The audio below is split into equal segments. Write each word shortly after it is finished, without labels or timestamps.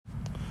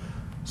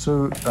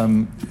So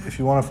if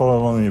you want to follow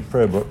along in your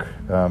prayer book,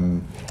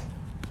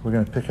 we're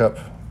going to pick up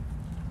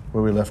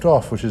where we left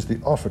off, which is the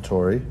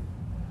offertory.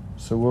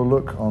 So we'll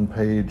look on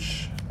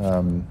page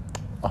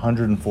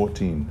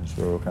 114 is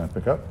where we'll kind of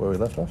pick up where we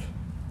left off.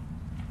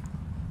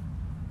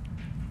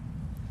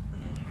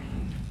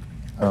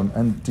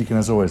 And Deacon,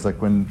 as always,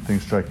 like when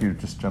things strike you,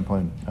 just jump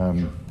on.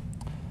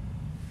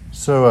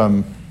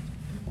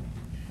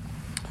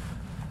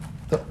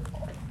 The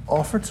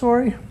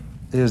offertory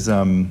is,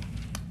 I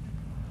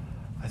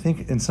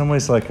think, in some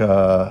ways like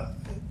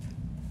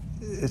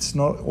it's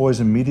not always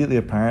immediately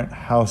apparent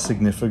how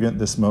significant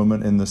this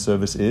moment in the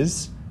service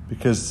is,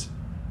 because,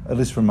 at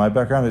least from my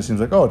background, it seems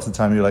like, it's the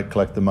time you like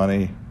collect the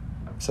money,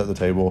 set the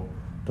table.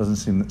 Doesn't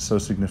seem so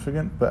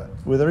significant, but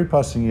with every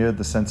passing year,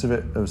 the sense of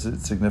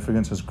its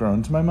significance has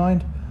grown to my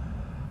mind.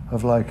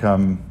 Of like,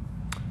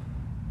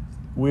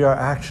 we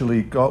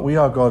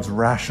are God's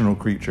rational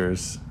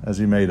creatures as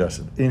He made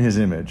us in His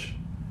image,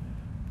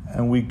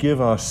 and we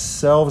give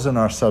ourselves and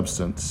our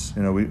substance,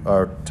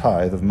 our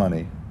tithe of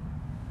money,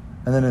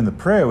 and then in the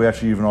prayer we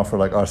actually even offer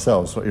like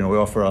ourselves. We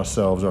offer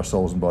ourselves, our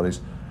souls and bodies.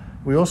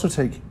 We also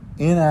take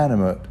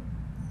inanimate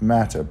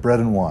matter, bread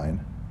and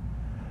wine.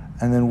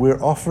 And then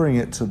we're offering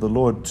it to the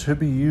Lord to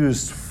be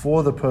used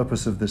for the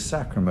purpose of this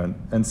sacrament.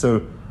 And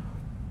so,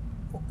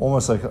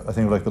 almost like, I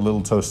think like the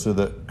little toaster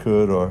that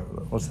could, or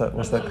what's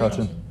that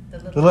cartoon?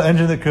 The little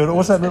engine that could, or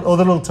what's that? The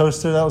little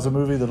toaster, that was a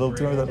movie, the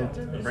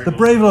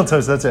brave little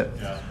toaster, that's it.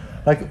 Yeah.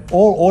 Like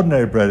all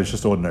ordinary bread is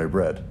just ordinary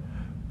bread.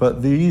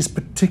 But these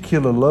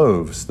particular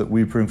loaves that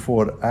we bring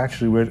forward,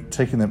 actually we're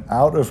taking them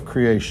out of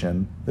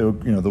creation. They were,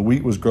 the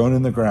wheat was grown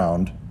in the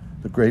ground,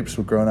 the grapes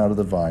were grown out of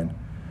the vine.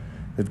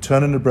 They've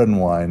turned into bread and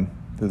wine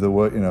through the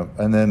work,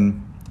 and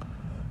then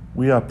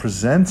we are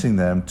presenting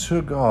them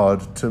to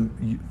God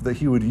that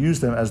He would use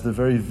them as the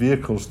very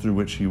vehicles through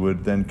which He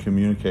would then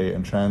communicate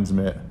and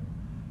transmit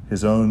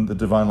the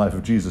divine life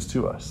of Jesus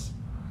to us.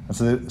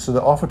 And so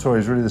the offertory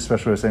is really the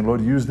special way of saying,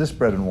 Lord, use this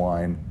bread and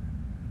wine,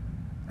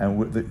 and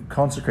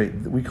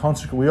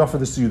we offer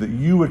this to you that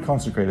you would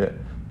consecrate it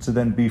to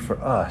then be for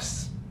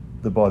us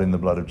the body and the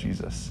blood of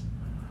Jesus.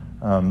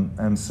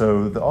 And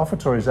so the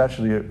offertory is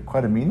actually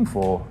quite a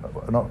meaningful,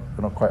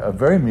 a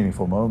very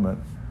meaningful moment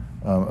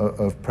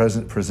of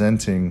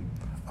presenting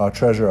our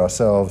treasure,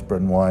 ourselves,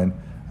 bread and wine,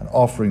 and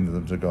offering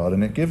them to God.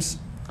 And it gives,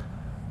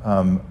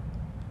 I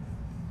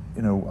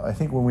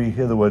think when we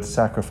hear the word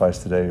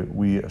sacrifice today,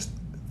 we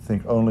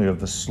think only of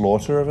the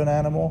slaughter of an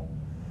animal.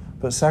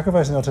 But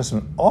sacrifice in the Old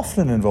Testament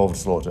often involved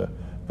slaughter.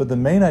 But the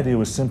main idea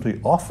was simply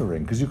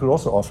offering, because you could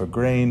also offer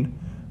grain,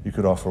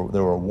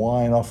 there were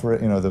wine offering,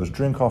 there was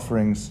drink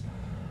offerings.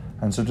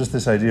 And so just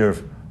this idea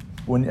of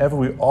whenever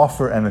we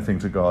offer anything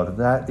to God,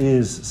 that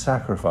is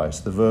sacrifice.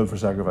 The verb for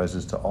sacrifice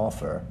is to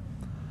offer.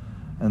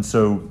 And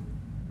so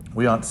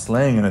we aren't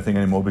slaying anything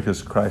anymore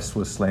because Christ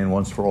was slain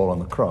once for all on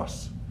the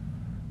cross.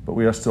 But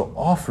we are still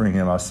offering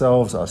Him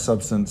ourselves, our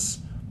substance,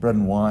 bread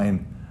and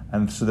wine.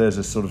 And so there's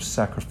this sort of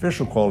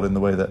sacrificial quality in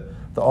the way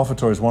that the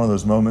offertory is one of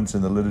those moments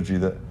in the liturgy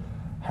that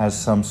has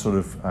some sort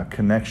of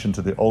connection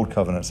to the Old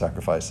Covenant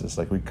sacrifices.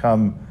 Like we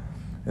come,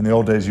 in the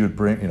old days you would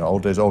bring,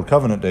 Old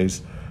Covenant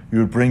days, you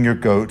would bring your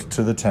goat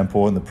to the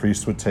temple and the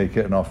priest would take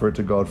it and offer it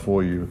to God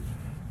for you.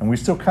 And we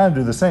still kind of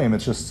do the same.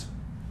 It's just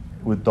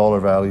with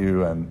dollar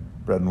value and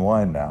bread and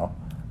wine now,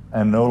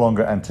 and no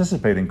longer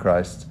anticipating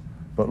Christ,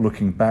 but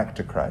looking back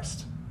to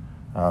Christ.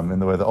 In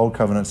the way the Old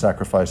Covenant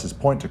sacrifices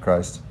point to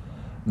Christ,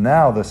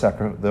 now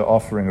the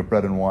offering of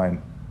bread and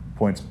wine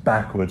points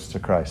backwards to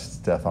Christ's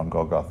death on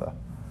Golgotha.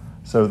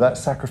 So that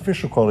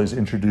sacrificial quality is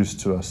introduced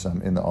to us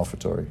in the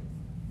offertory.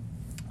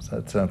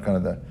 So that's kind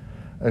of the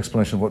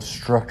explanation of what's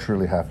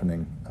structurally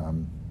happening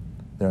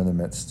there in the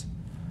midst.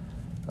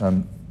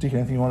 Deacon,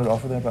 anything you wanted to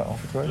offer there about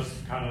offertory?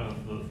 Just kind of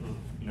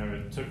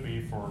it took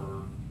me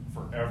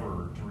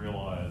forever to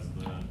realize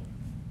that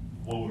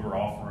what we were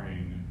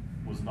offering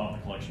was not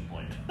the collection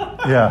plate.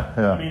 Yeah.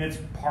 I mean, it's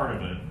part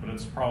of it, but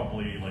it's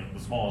probably like the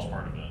smallest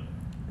part of it.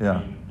 Yeah. I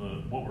mean,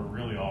 what we're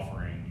really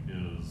offering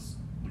is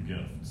the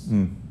gifts.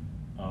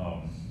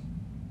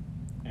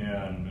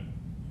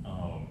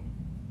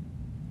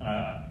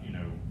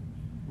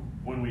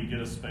 When we get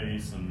a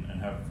space and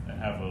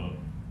have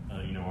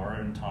our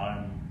own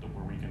time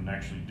where we can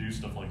actually do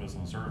stuff like this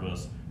in the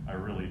service, I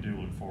really do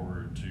look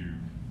forward to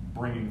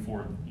bringing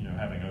forth,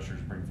 having ushers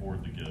bring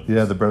forth the gifts.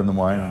 Yeah, the bread and the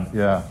wine.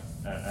 Yeah.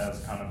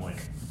 As kind of like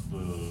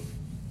the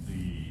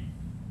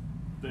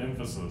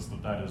emphasis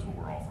that is what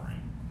we're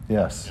offering.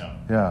 Yes.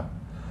 Yeah.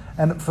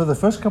 And for the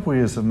first couple of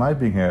years of my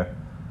being here,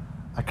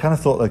 I kind of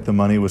thought like the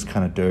money was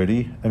kind of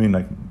dirty. I mean,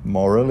 like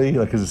morally,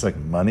 like, 'cause it's like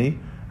money.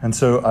 And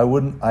so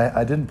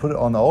I didn't put it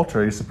on the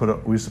altar. We used to put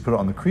it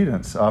on the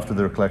credence after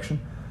the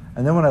recollection.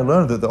 And then when I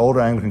learned that the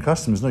older Anglican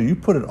custom is, no, you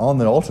put it on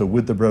the altar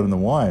with the bread and the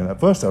wine. At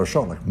first I was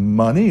shocked, like,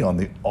 money on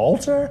the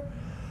altar?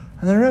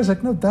 And then I realized,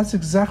 like, no, that's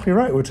exactly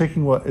right. We're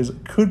taking what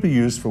could be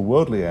used for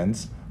worldly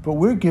ends, but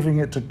we're giving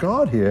it to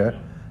God here.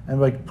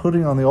 And by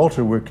putting on the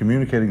altar, we're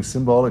communicating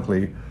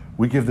symbolically,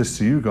 we give this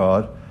to you,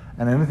 God,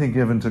 and anything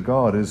given to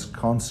God is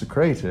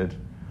consecrated.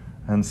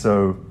 And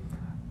so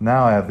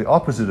Now I have the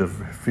opposite of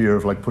fear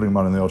of like putting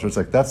money on the altar. It's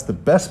like that's the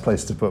best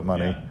place to put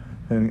money,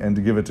 and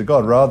to give it to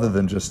God, rather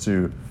than just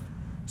to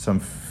some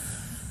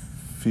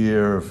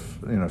fear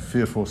of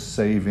fearful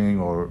saving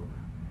or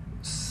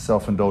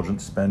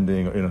self-indulgent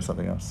spending or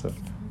something else. So,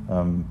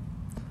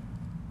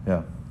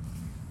 yeah.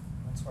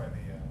 That's why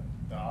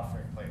the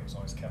offering plate was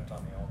always kept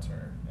on the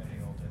altar in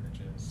the old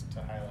images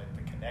to highlight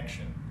the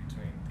connection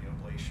between the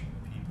oblation,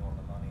 the people, and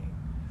the money,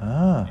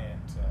 and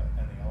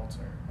the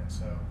altar. And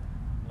so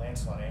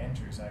Lancelot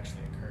Andrews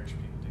actually encouraged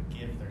people to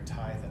give their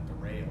tithe at the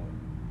rail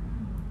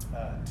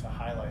to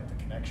highlight the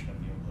connection of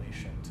the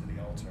oblation to the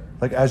altar.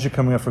 Like as you're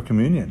coming up for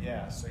communion.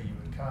 Yeah, so you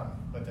would come,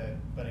 but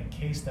in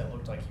case that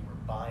looked like you were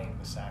buying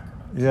the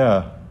sacrament,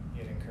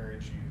 he'd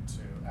encourage you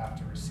to,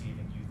 after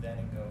receiving, you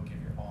then go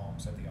give your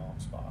alms at the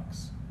alms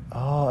box.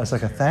 Oh, it's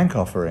like a thank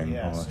offering.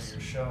 Yeah, almost. so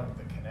you're showing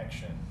the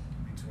connection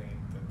between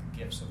the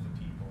gifts of the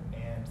people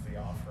and the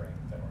offering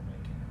that we're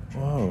making in the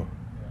church. Whoa,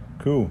 Yeah.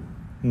 cool.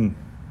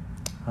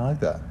 I like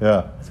that.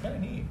 Yeah. It's kind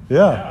of neat.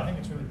 Yeah. I think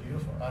it's really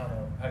beautiful. I don't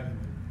know how you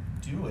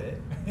would do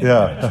it in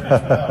Yeah. a church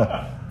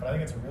without, but I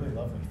think it's a really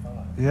lovely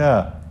thought.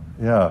 Yeah.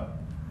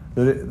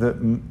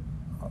 That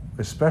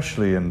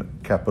especially in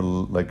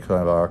capital, like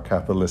kind of our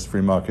capitalist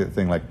free market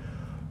thing, like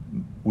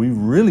we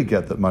really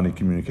get that money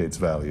communicates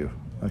value.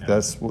 Like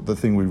that's what the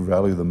thing we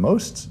value the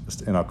most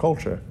in our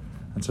culture,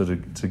 and so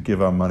to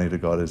give our money to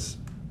God is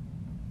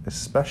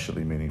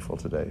especially meaningful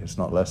today. It's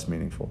not less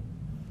meaningful.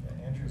 Yeah,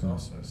 Andrews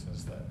also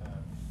says that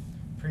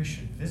priests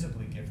should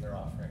visibly give their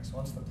offerings.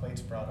 Once the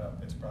plate's brought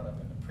up, it's brought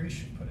up, and the priest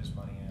should put his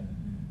money in,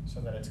 so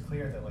that it's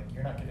clear that like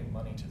you're not giving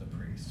money to the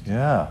priest.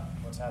 Yeah.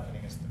 What's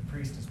happening is the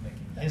priest is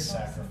making his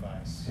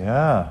sacrifice.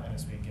 Yeah. And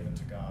it's being given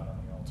to God on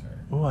the altar.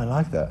 Oh, I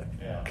like that.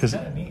 Yeah. It's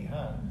kind of neat,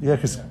 huh? Yeah,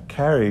 because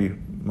Carrie,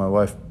 my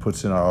wife,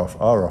 puts in our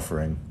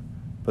offering,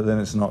 but then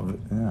it's not.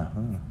 Yeah.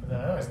 But then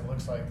otherwise, it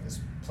looks like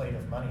this plate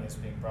of money is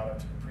being brought up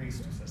to the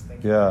priest, who says,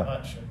 "Thank you Yeah. very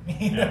much."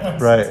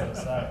 And Right. sets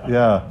it aside.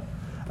 Yeah.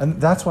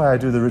 And that's why I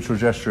do the ritual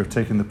gesture of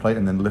taking the plate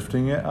and then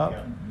lifting it up,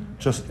 Yeah.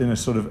 just in a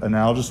sort of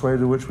analogous way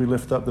to which we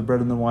lift up the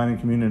bread and the wine in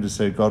communion to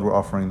say, God, we're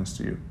offering this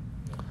to you.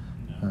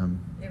 It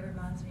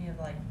reminds me of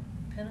like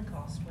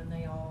Pentecost when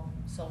they all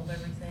sold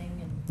everything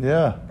and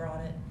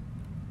brought it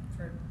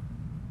for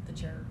the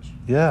church.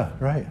 Yeah,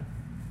 right.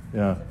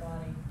 Yeah. The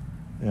body.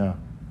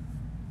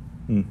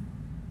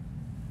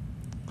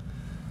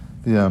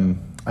 Yeah.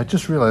 I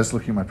just realized,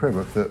 looking at my prayer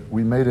book, that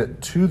we made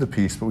it to the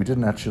piece, but we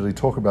didn't actually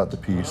talk about the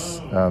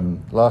piece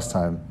last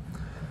time.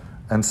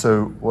 And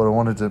so what I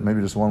wanted to,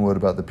 maybe just one word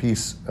about the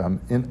piece.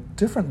 In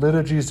different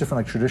liturgies,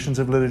 different like traditions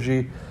of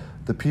liturgy,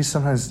 the piece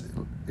sometimes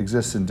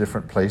exists in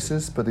different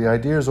places, but the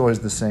idea is always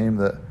the same,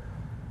 that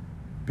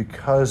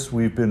because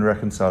we've been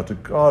reconciled to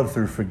God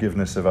through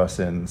forgiveness of our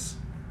sins,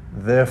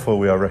 therefore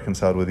we are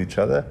reconciled with each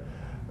other.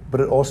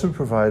 But it also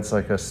provides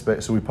like a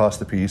space, so we pass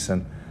the piece,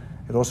 and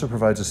it also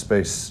provides a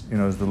space,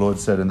 as the Lord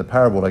said in the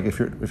parable, like if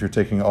you're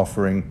taking an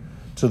offering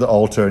to the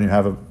altar and you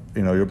have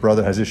your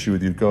brother has issue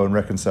with you, go and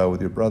reconcile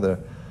with your brother.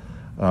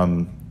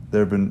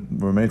 There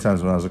were many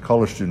times when I was a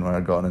college student when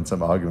I'd gotten in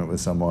some argument with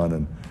someone,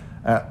 and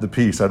at the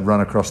piece I'd run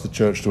across the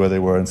church to where they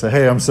were and say,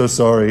 hey, I'm so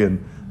sorry,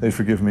 and they'd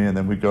forgive me, and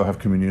then we'd go have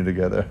communion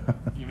together.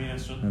 You mean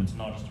it's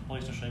not just a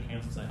place to shake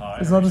hands and say hi?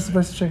 It's not just a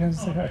place to shake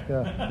hands and say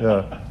hi.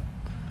 Yeah.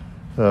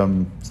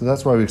 So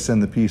that's why we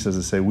extend the peace, as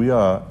I say, we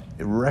are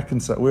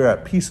reconciled. We're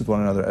at peace with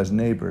one another as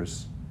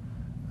neighbors,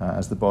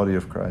 as the body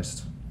of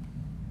Christ.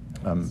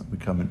 We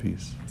come in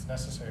peace. It's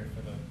necessary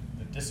for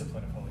the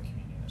discipline of Holy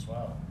Communion as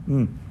well.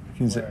 Can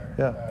you say,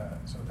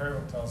 So the prayer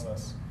book tells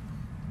us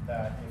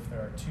that if there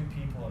are two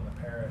people in the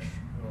parish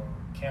who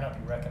cannot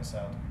be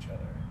reconciled to each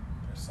other,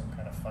 there's some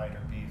kind of fight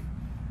or beef,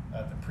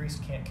 the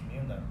priest can't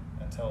commune them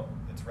until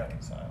it's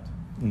reconciled.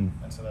 And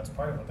so that's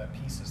part of what that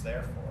peace is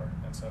there for.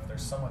 And so if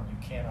there's someone you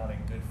cannot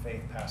in good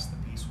faith pass the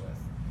peace with,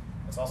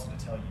 it's also to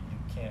tell you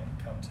can't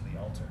come to the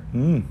altar.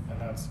 And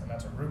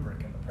that's a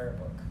rubric in the prayer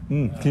book.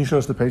 Can you show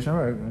us the page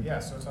number? Yeah,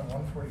 so it's on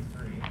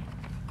 143. And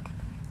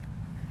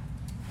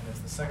it's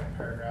the second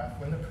paragraph.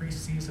 When the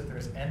priest sees that there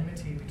is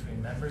enmity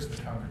between members of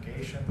the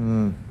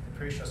congregation, the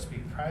priest shall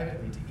speak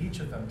privately to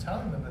each of them,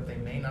 telling them that they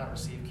may not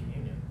receive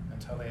communion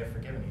until they have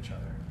forgiven each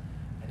other.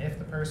 And if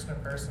the person or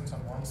persons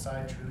on one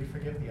side truly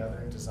forgive the other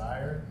and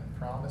desire and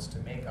promise to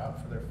make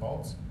up for their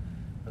faults,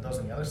 but those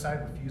on the other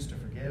side refuse to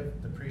forgive,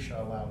 the priest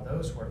shall allow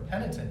those who are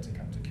penitent to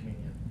come to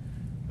communion,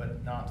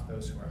 but not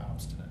those who are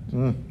obstinate.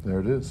 There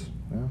it is.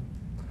 Yeah.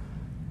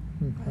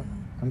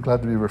 I'm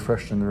glad to be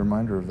refreshed in the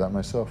reminder of that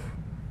myself.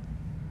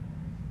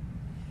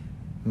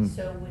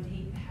 So how would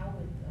he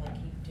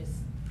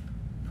just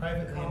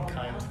Privately and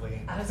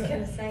kindly. I was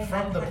going to say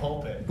from the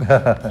pulpit,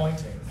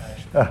 pointing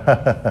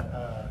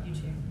actually. You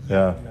too.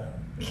 Yeah.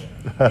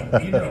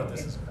 You know what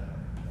this is about.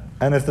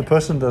 And if the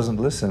person doesn't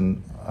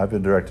listen, I've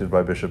been directed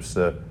by bishops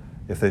to,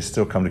 if they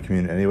still come to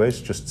communion anyways,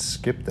 just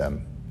skip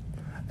them.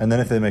 And then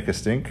if they make a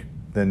stink,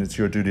 then it's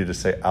your duty to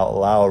say out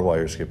loud why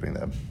you're skipping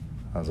them.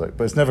 I was like,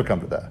 but it's never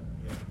come to that.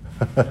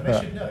 Yeah. And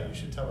they should know. You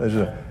should tell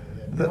them.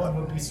 No one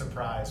would be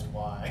surprised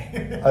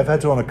why. I've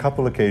had to on a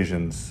couple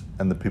occasions,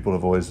 and the people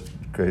have always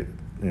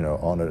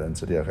honored and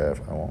said, yeah,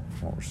 okay, I won't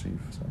receive.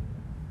 So,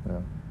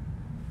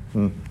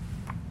 yeah.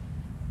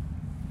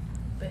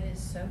 But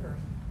it's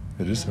sobering.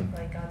 It is sobering.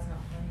 Like God's not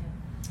playing.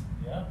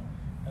 Yeah.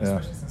 And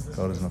especially since this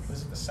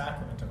is the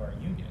sacrament of our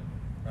union.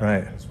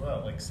 Right. As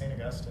well. Like St.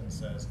 Augustine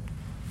says,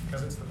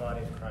 because it's the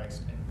body of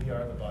Christ, and we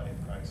are the body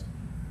of Christ,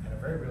 in a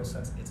very real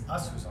sense, it's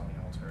us who's on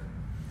the altar.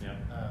 Yeah.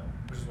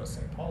 Which is what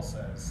St. Paul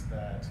says,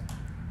 that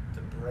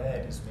the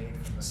bread is made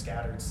from the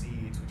scattered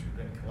seeds which have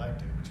been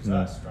collected, which is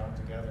us drawn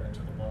together into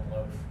the one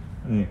loaf.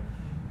 Right?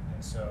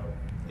 And so,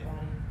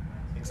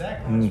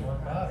 exactly, it's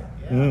one body.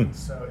 Yeah.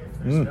 So if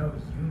there's no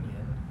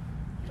union,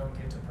 you don't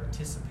get to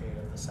participate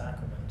of the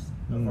sacrament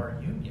of our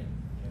union.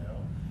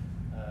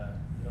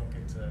 You don't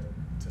get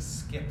to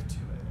skip to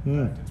it.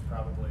 In fact, it's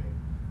probably,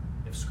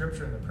 if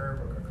Scripture and the prayer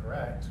book are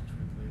correct, which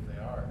we believe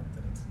they are,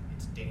 then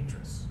it's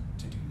dangerous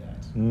to do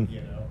that.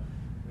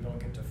 We don't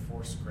get to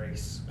force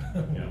grace.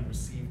 We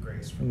receive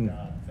grace from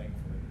God,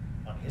 thankfully,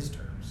 on His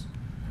terms.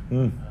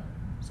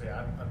 So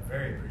yeah, I'm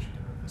very appreciative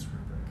of this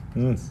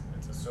rubric.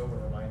 It's a sober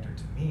reminder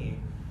to me.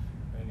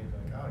 I need to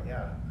be like, oh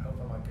yeah, I hope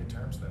I'm on good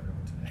terms with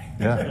everyone today.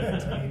 Yeah.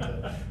 I need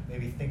to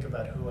maybe think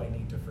about who I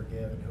need to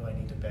forgive and who I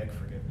need to beg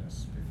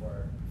forgiveness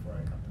before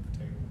I come to the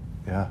table.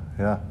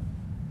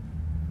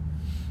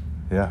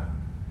 Yeah.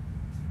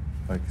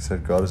 Like you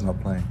said, God is not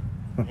playing.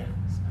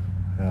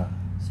 Yeah.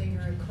 So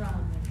you're a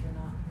crumb if you're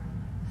not.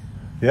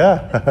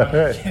 Yeah.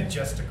 Right.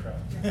 Just a crumb.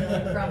 You're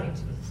feeling crummy.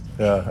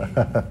 Yeah.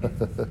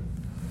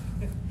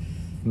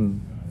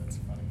 That's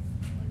funny.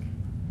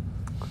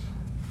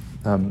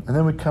 And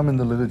then we come in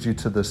the liturgy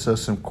to the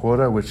Sursum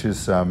Corda, which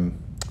is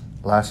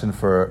Latin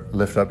for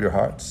lift up your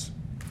hearts.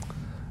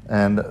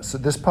 And so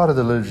this part of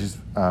the liturgy is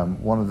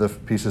one of the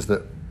pieces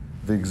that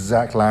the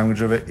exact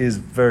language of it is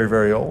very,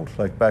 very old,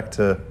 like back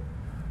to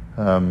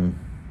the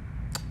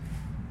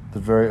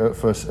very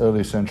first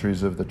early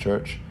centuries of the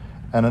church.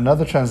 And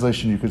another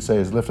translation you could say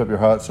is lift up your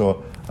hearts,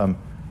 or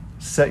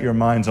set your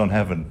minds on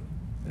heaven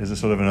is a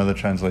sort of another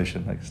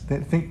translation. Like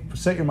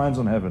set your minds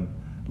on heaven,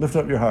 lift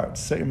up your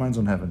hearts, set your minds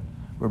on heaven.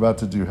 We're about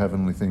to do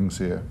heavenly things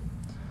here.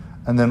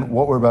 And then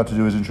what we're about to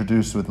do is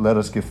introduce with let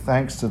us give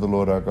thanks to the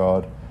Lord our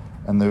God.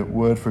 And the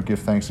word for give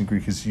thanks in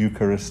Greek is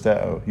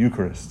Eucharisteo,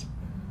 Eucharist.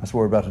 That's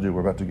what we're about to do.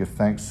 We're about to give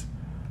thanks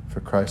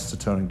for Christ's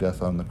atoning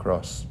death on the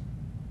cross.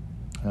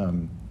 So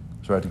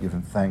we're about to give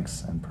him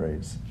thanks and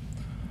praise.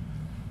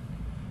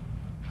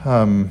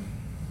 And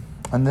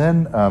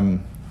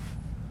then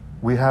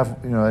we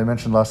have, I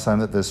mentioned last time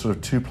that there's sort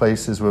of two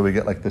places where we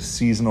get like the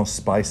seasonal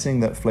spicing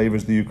that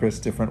flavors the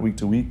Eucharist different week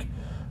to week.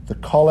 The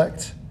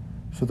collect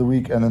for the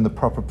week, and then the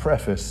proper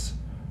preface,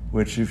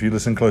 which if you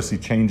listen closely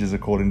changes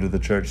according to the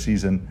church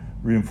season,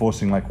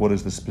 reinforcing like what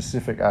is the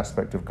specific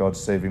aspect of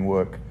God's saving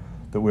work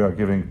that we are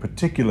giving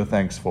particular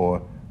thanks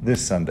for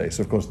this Sunday.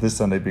 So of course this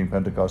Sunday being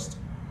Pentecost,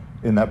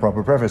 in that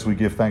proper preface we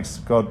give thanks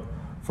to God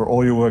for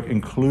all your work,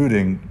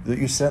 including that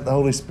you sent the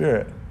Holy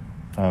Spirit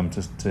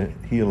to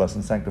heal us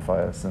and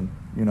sanctify us and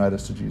unite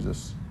us to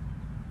Jesus.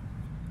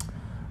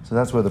 So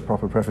that's where the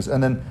proper preface,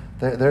 and then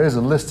there is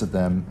a list of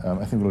them.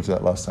 I think we looked at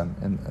that last time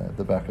in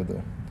the back of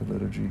the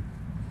liturgy.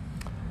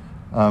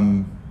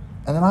 And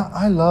then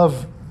I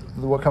love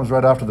what comes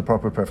right after the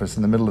proper preface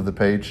in the middle of the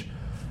page.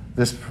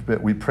 This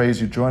bit, we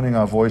praise you, joining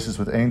our voices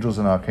with angels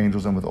and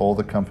archangels and with all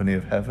the company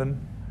of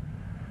heaven.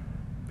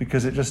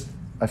 Because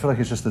I feel like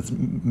it's just this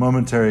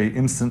momentary,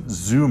 instant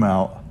zoom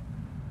out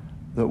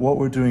that what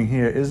we're doing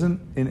here isn't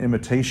in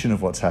imitation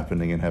of what's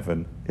happening in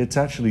heaven. It's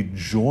actually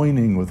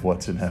joining with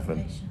what's in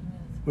heaven.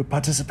 With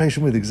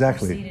participation with,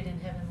 exactly. We're seated in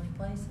heavenly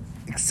places.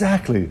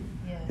 Exactly.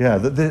 Yeah.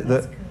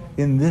 That's cool.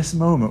 In this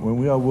moment, when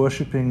we are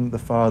worshiping the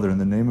Father in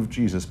the name of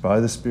Jesus by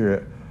the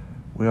Spirit,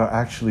 we are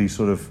actually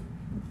sort of,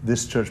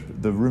 this church,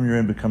 the room you're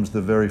in becomes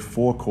the very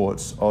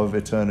forecourts of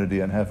eternity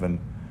and heaven.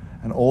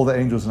 And all the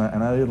angels,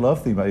 and I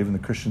love the about even the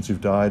Christians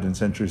who've died in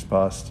centuries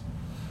past.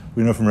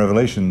 We know from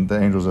Revelation the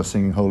angels are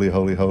singing holy,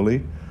 holy,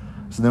 holy.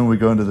 So then we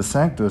go into the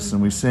Sanctus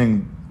and we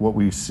sing what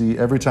we see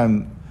every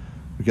time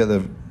we get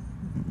the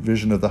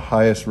vision of the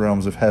highest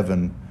realms of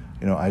heaven.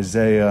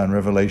 Isaiah and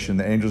Revelation,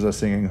 the angels are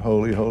singing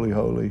holy, holy,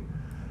 holy.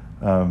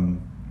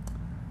 And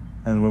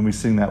when we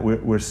sing that,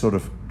 we're sort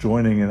of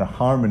joining in a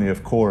harmony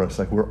of chorus.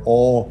 Like we're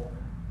all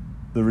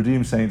the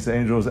redeemed saints, the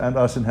angels, and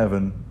us in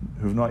heaven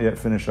who've not yet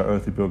finished our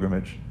earthly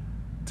pilgrimage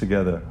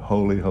together.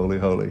 Holy, holy,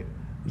 holy.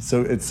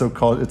 To me, it's one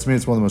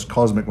of the most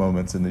cosmic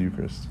moments in the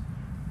Eucharist,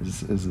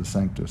 is the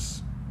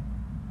Sanctus.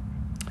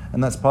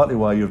 And that's partly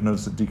why you've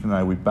noticed that Deacon and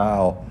I, we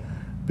bow,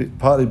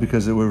 partly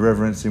because we're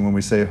reverencing when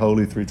we say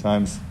holy 3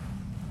 times.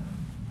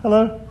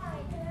 Hello?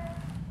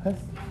 Hi,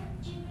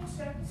 do you do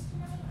service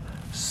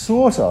tonight?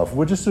 Sort of.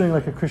 We're just doing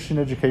like a Christian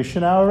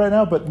education hour right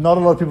now, but not a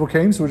lot of people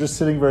came, so we're just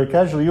sitting very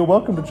casually. You're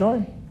welcome to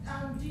join.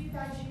 Do you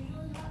guys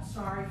usually have?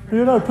 Sorry for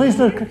No, please,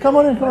 no. Come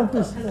on in,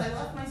 please. Because I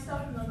left my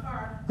stuff in the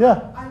car.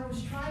 Yeah. I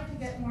was trying to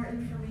get more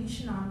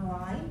information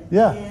online.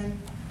 Yeah. And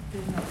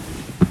there's no.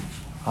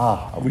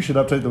 We should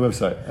update the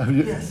website.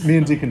 Yes. Me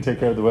and Dee can take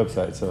care of the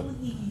website. So,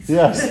 Please.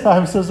 yes,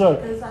 I'm so sorry.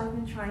 Because I've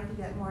been trying to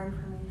get more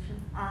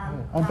information.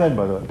 I'm Ben,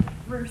 by the way.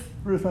 Ruth.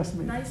 Ruth, nice to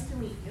meet you. Nice to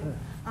meet you.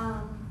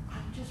 I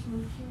just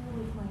moved here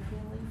with my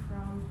family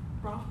from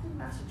Brockton,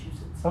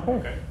 Massachusetts.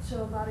 Okay.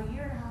 So about a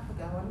year and a half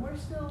ago, and we're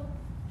still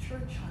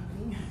church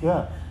hunting.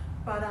 Yeah.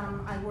 But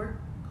I work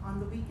on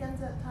the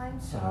weekends at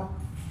times, so. Uh-huh.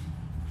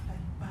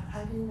 But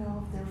I didn't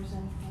know if there was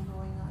anything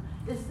going on.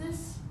 Is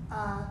this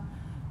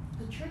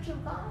the Church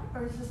of God,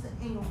 or is this the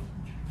Anglican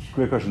Church?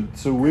 Great question.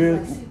 So 'Cause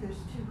we're I see there's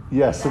two.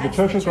 yes. So the That's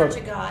Church of Church God.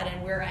 of God,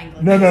 and we're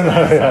Anglican. No.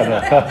 Yeah,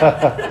 no.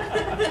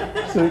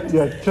 So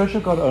yeah, Church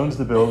of God owns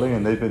the building,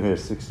 and they've been here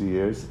 60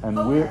 years. And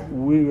Okay.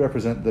 we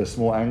represent the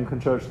small Anglican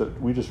church that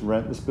we just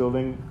rent this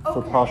building for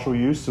Okay. partial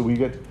use. So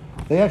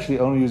they actually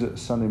only use it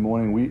Sunday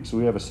morning. So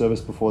we have a service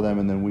before them,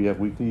 and then we have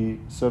weekly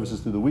services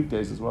through the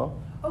weekdays as well.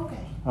 Okay.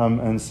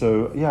 And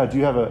so yeah, do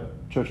you have a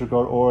Church of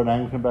God or an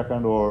Anglican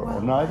background or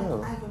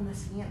neither? I have a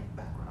Messianic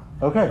background.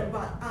 Okay.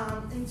 But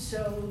and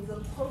so the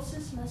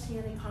closest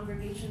Messianic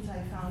congregations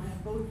I found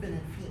have both been in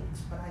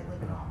Phoenix, but I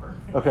live in Auburn.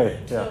 Okay,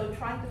 yeah. So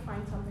trying to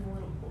find something a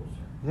little closer.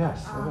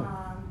 Yes, But, okay.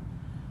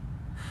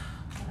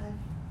 but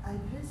I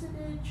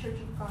visited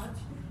Church of Gods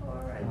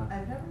before.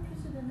 I've never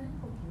visited an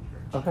Anglican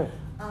church. Okay.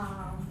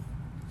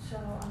 So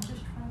I'm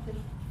just trying to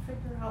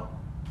figure out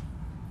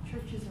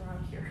churches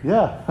around here.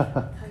 Yeah.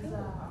 Because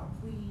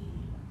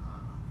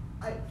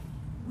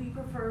we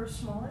prefer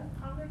smaller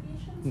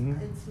congregations. Mhm.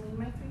 It's me and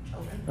my 3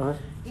 children. Okay.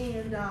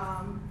 And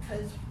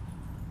because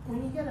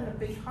when you get in a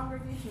big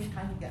congregation, you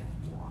kind of get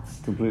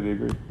lost. Completely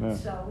agree. Yeah.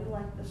 So we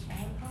like the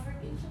smaller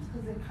congregations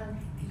because they kind of,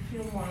 you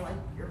feel more like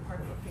you're part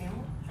of a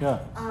family. Yeah.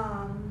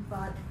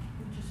 But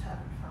we just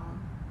haven't found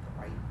the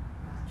right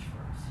match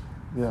for us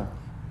yet.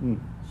 Yeah. Mm.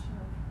 So,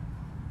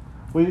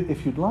 Well,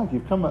 if you'd like,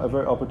 you've come at a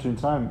very opportune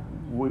time.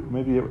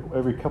 Maybe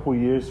every couple of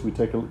years we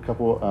take a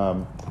couple.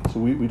 So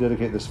we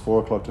dedicate this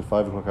 4 o'clock to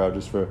 5 o'clock hour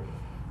just for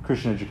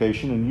Christian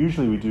education, and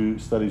usually we do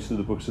studies through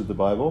the books of the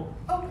Bible.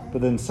 okay.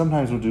 But then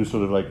sometimes we'll do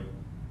sort of like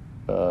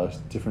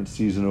different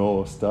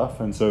seasonal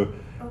stuff. And so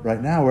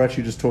right now we're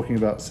actually just talking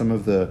about some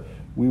of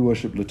we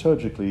worship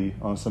liturgically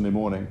on Sunday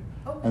morning,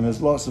 and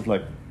there's lots of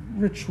like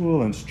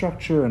ritual and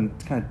structure and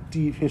kind of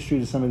deep history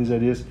to some of these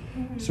ideas.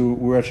 Mm-hmm. So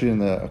we're actually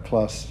in a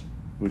class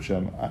which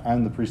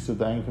I'm the priest of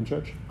the Anglican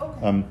Church.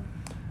 Okay.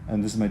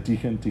 And this is my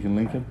deacon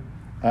Lincoln.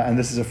 And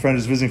this is a friend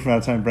who's visiting from out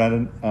of town,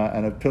 Brandon,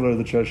 and a pillar of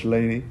the church,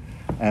 Lainey.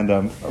 And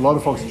a lot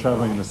of folks are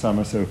traveling in the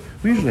summer, so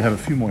we usually have a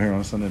few more here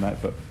on a Sunday night.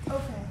 But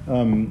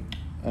Okay.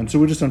 and so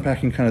we're just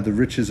unpacking kind of the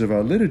riches of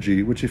our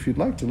liturgy, which if you'd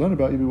like to learn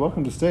about, you'd be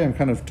welcome to stay. I'm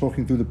kind of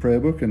talking through the prayer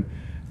book, and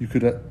you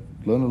could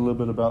learn a little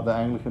bit about the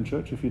Anglican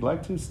Church if you'd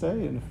like to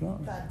stay, and if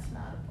not. That's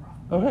not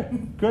a problem. Okay,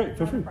 great, feel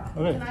Not a free.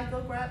 problem. Okay. Can I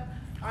go grab?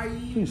 Are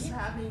you Please.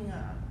 having?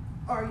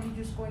 Are you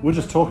just going? We're to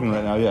just talking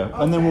right now, yeah.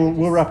 And then Okay.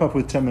 we'll wrap up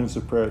with 10 minutes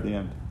of prayer at the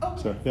end.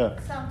 Okay. So, yeah.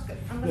 Sounds good.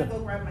 I'm gonna Yeah. go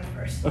grab my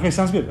purse. Okay,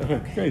 sounds good. Okay,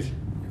 great.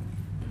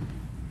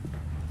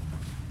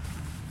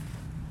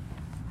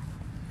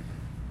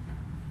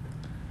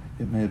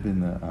 It may have been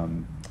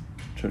the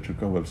Church of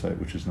God website,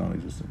 which is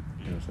non-existent.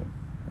 Yeah. So,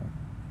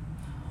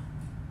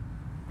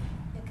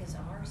 Because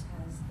ours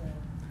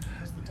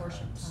has the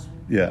worship time.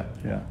 yeah,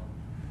 yeah.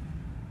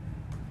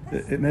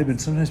 It may have been.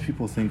 Sometimes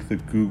people think the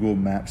Google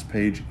Maps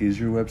page is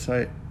your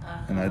website,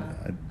 and Oh,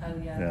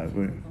 yeah, yeah.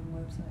 we- Google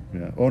website.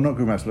 yeah, or not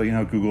Google Maps, but you know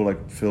how Google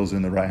like fills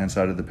in the right-hand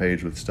side of the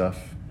page with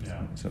stuff.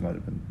 Yeah. So it might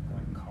have been.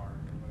 Like card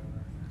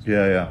or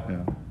whatever.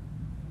 Yeah.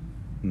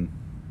 Hmm.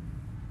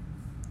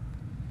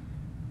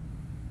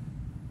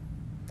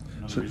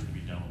 Another So- reason to be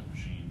done with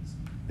machines.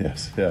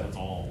 Yes. Yeah. It's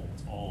all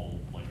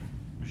like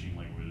machine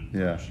language,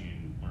 Yeah.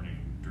 machine learning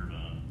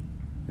driven.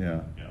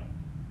 Yeah. Yeah.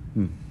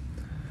 Hmm.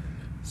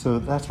 So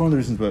that's one of the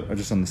reasons, but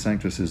just on the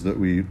Sanctus, is that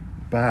we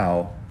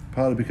bow,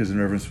 partly because in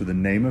reverence for the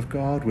name of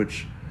God,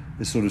 which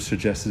is sort of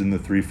suggested in the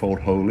threefold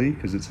holy,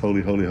 because it's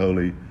holy, holy,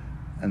 holy,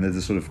 and there's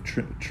a sort of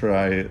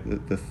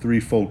the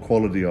threefold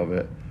quality of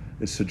it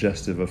is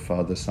suggestive of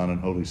Father, Son, and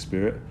Holy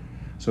Spirit.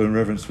 So in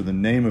reverence for the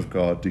name of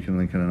God, Deacon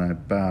Lincoln and I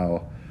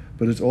bow.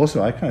 But it's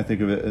also, I kind of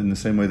think of it in the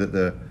same way that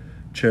the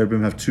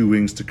cherubim have 2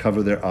 wings to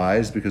cover their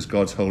eyes because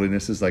God's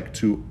holiness is like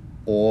too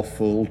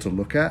awful to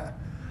look at.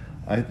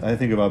 I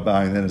think about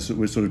bowing then as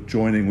we're sort of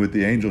joining with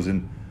the angels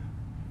in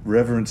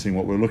reverencing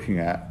what we're looking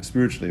at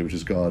spiritually, which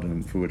is God,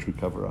 and for which we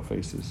cover our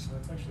faces. So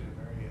that's actually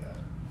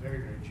a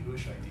very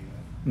Jewish idea.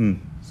 Mm.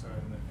 So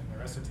in the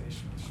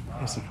recitation of Shema.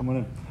 Yeah, so come on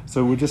in.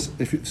 So we're just,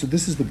 so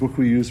this is the book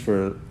we use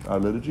for our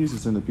liturgies.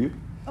 It's in the pew.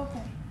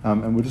 Okay.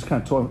 And we're just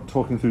kind of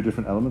talking through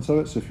different elements of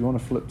it. So if you want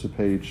to flip to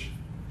page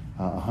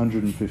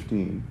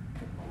 115,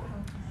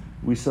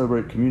 we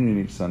celebrate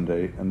communion each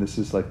Sunday, and this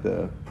is like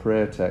the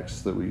prayer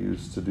text that we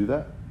use to do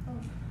that.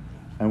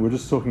 And we're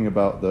just talking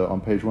about on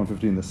page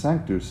 115, the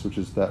Sanctus, which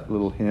is that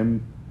little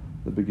hymn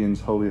that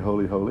begins "Holy,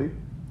 Holy, Holy."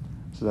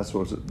 So that's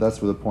where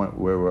the point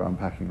where we're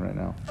unpacking right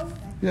now. Okay.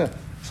 Yeah.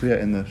 So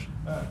yeah, in the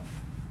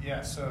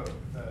So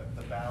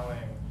the bowing,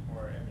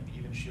 or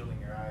even shielding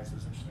your eyes,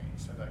 is interesting you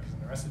said that, because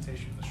in the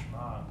recitation of the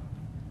Shema,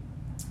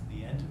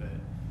 the end of it,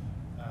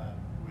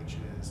 which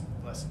is,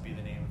 blessed be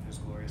the name of his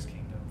glorious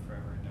kingdom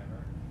forever and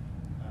ever.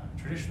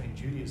 Traditionally in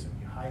Judaism,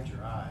 you hide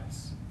your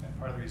eyes. And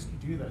part of the reason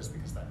you do that is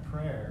because that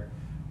prayer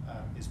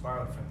is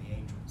borrowed from the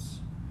angels.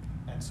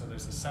 And so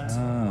there's a sense of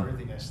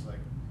unworthiness, like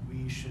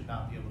we should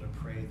not be able to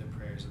pray the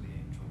prayers of the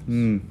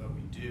angels, but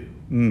we do.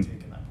 We've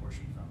taken that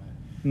portion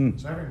from it.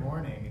 So every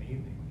morning and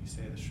evening when you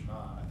say the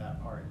Shema, at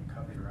that part you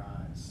cover your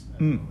eyes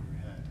and lower your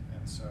head.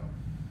 And so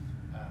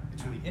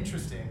it's really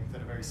interesting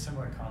that a very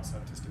similar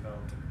concept is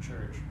developed in the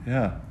church.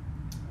 Yeah.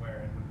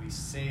 Where when we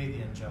say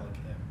the angelic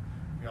hymn,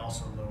 we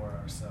also lower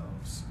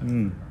ourselves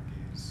and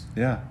our gaze.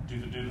 Yeah.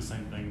 Do the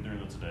same thing during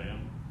the Te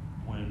Deum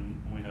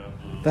when we have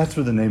the... That's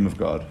for the name of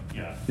God.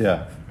 Yeah.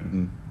 Yeah.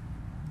 Mm-hmm.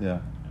 Yeah.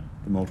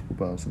 The multiple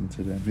bows in the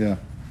Te Deum. Yeah.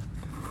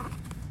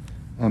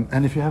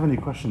 And if you have any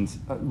questions,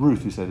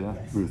 Ruth, you said, yeah?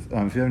 Yes. Ruth,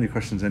 if you have any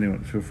questions,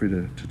 anyone, feel free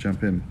to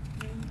jump in.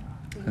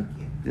 Thank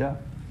you. Yeah.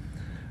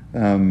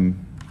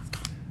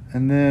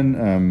 And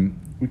then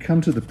we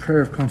come to the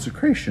prayer of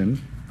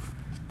consecration.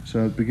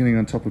 So beginning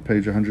on top of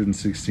page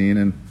 116,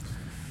 and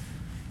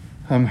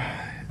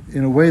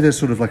in a way there's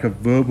sort of like a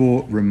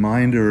verbal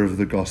reminder of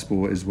the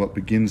gospel is what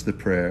begins the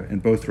prayer in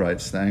both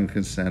rites, the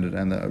Anglican Standard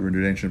and the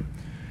Renewed Ancient.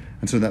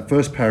 And so in that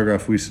first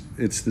paragraph,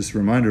 it's this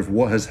reminder of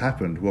what has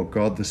happened, what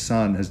God the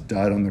Son has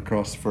died on the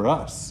cross for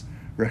us,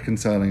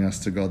 reconciling us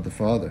to God the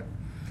Father.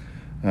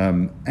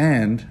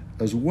 And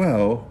as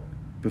well,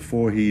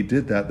 before he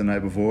did that, the night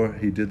before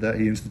he did that,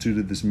 he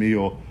instituted this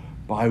meal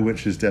by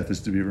which his death is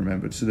to be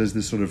remembered. So there's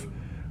this sort of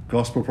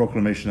gospel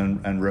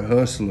proclamation and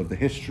rehearsal of the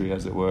history,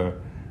 as it were,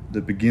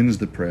 that begins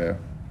the prayer.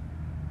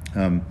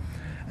 And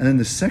then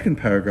the second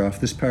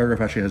paragraph, this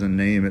paragraph actually has a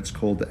name. It's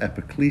called the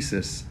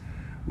epiklesis,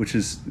 which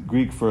is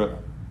Greek for,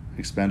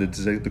 expanded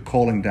to say, the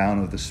calling down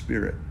of the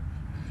Spirit.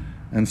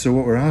 And so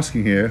what we're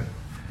asking here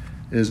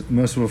is,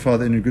 merciful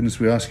Father, in your goodness,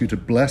 we ask you to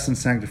bless and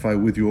sanctify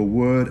with your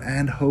word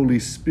and Holy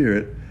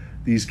Spirit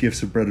these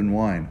gifts of bread and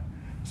wine.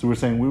 So we're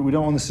saying we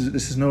don't want this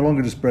is no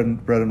longer just bread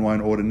and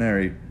wine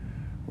ordinary.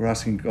 We're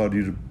asking God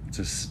you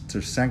to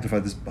sanctify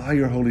this by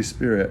your Holy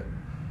Spirit,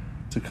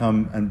 to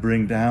come and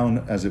bring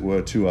down, as it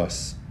were, to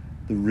us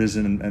the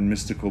risen and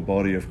mystical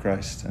body of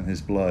Christ and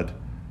his blood.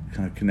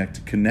 Kind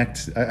of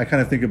connect. I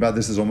kind of think about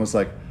this as almost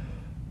like,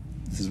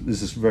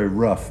 this is very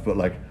rough, but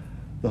like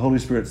the Holy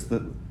Spirit's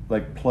that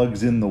like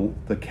plugs in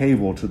the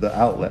cable to the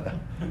outlet.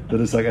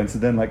 That is like, and so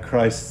then like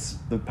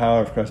the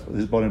power of Christ,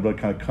 his body and blood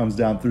kind of comes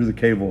down through the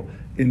cable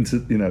into,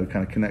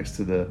 kind of connects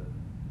to the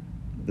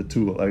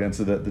tool, and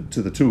so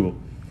to the tool.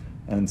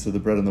 And so the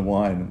bread and the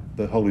wine,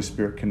 the Holy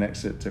Spirit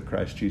connects it to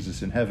Christ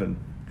Jesus in heaven,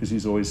 because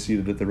he's always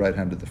seated at the right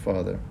hand of the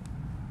Father.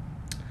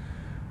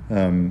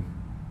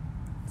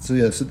 So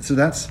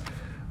that's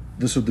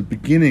the sort of the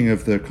beginning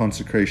of the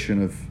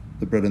consecration of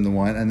the bread and the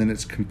wine, and then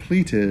it's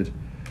completed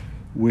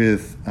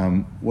with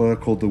what are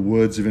called the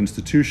words of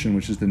institution,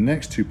 which is the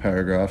next two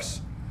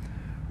paragraphs,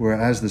 where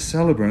as the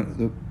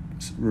celebrant,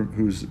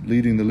 who's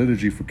leading the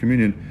liturgy for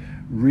communion,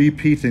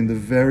 repeating the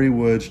very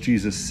words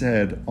Jesus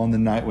said on the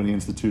night when he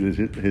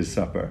instituted his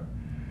supper.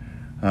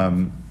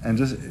 And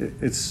just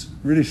it's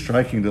really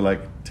striking to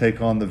like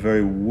take on the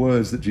very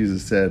words that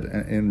Jesus said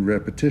in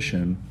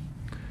repetition,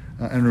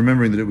 and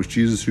remembering that it was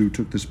Jesus who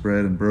took this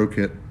bread and broke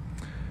it,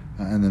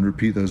 and then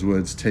repeat those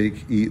words,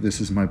 take, eat,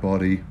 this is my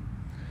body.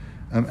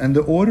 And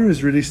the order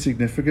is really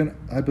significant,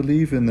 I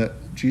believe, in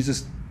that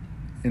Jesus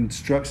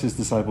instructs his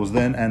disciples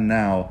then and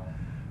now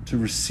to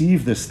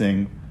receive this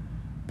thing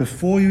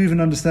before you even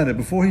understand it,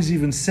 before he's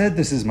even said,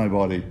 this is my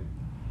body.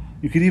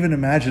 You could even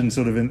imagine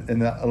sort of in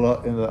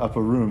the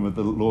upper room with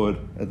the Lord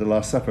at the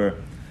Last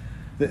Supper,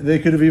 they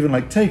could have even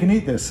like, take and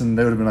eat this, and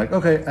they would have been like,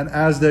 okay, and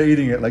as they're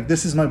eating it, like,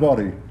 this is my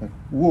body. Like,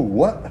 whoa,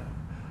 what?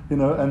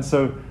 And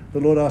so the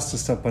Lord asks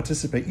us to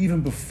participate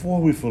even before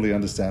we fully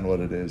understand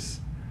what it is.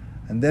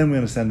 And then we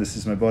understand this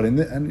is my body. And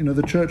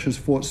the church has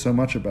fought so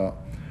much about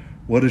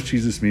what does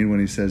Jesus mean when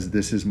he says,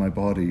 this is my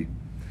body.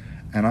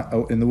 And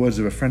in the words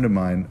of a friend of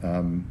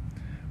mine,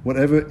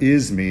 whatever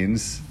is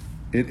means,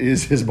 it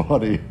is his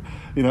body.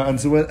 And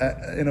so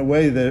in a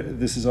way,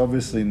 this is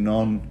obviously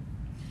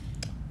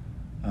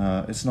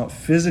it's not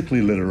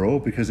physically literal,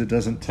 because it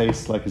doesn't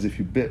taste like as if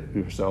you bit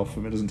yourself,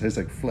 and it doesn't taste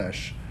like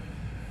flesh.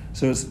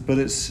 So it's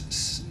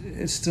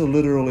still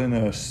literal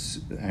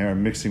here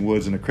I'm mixing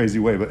words in a crazy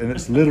way, but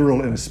it's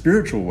literal in a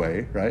spiritual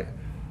way, right?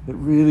 It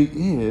really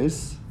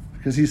is,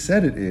 because he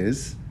said it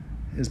is,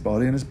 his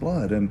body and his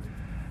blood. And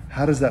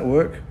how does that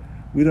work?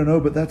 We don't know,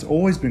 but that's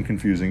always been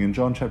confusing. In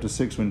John chapter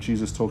 6, when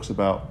Jesus talks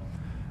about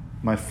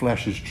my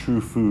flesh is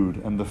true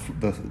food, and the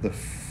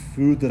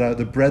food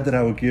the bread that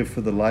I will give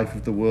for the life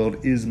of the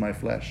world is my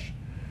flesh.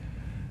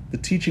 The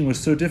teaching was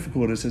so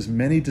difficult, it says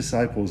many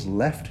disciples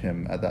left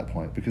him at that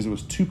point because it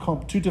was too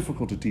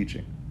difficult a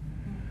teaching.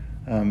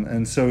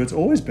 And so it's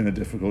always been a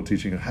difficult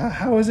teaching.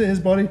 How is it his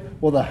body?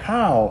 Well, the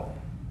how,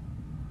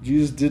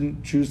 Jesus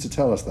didn't choose to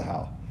tell us the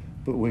how,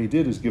 but what he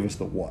did is give us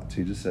the what.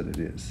 He just said it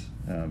is.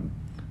 And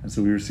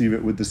so we receive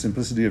it with the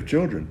simplicity of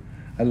children.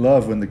 I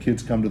love when the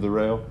kids come to the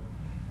rail,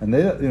 and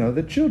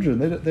they're children.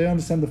 They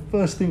understand the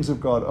first things of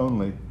God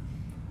only,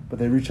 but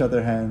they reach out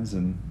their hands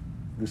and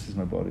this is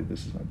my body,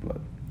 this is my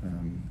blood.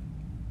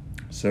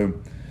 So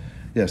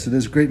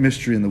there's great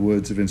mystery in the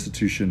words of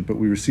institution, but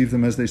we receive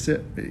them as they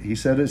sit. He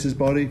said it's his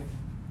body,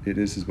 it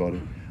is his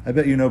body. I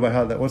bet you know by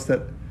heart that, what's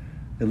that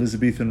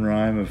Elizabethan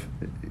rhyme of,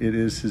 it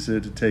is his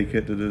to take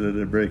it,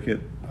 to break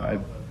it. The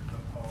poem.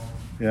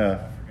 Yeah.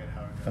 I forget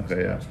how it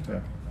goes.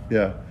 Okay,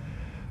 yeah.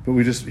 But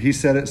he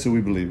said it, so we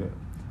believe it.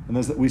 And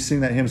we sing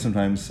that hymn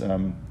sometimes,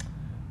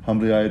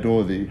 Humbly I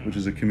Adore Thee, which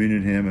is a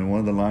communion hymn, and one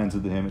of the lines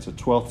of the hymn, it's a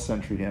 12th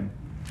century hymn.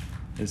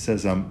 It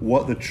says,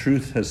 what the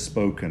truth has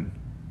spoken,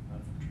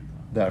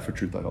 that for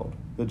truth I hold.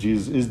 That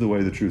Jesus is the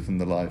way, the truth,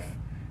 and the life.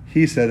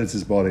 He said it's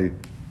his body.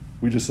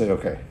 We just say,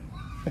 okay.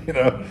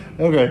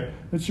 Okay,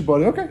 it's your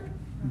body, okay.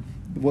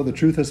 What the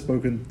truth has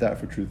spoken, that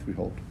for truth we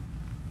hold.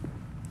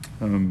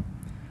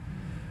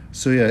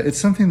 It's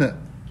something that,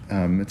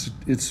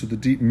 it's the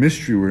deep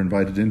mystery we're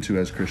invited into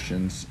as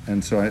Christians.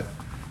 And so I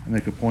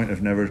make a point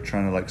of never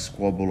trying to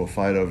squabble or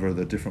fight over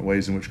the different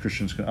ways in which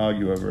Christians can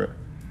argue over it,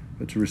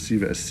 but to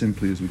receive it as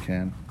simply as we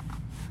can.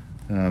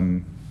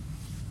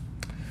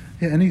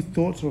 Any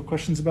thoughts or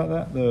questions about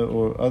that,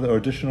 or other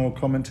additional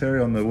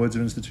commentary on the words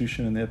of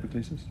institution and the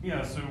epiclesis?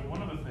 Yeah. So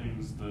one of the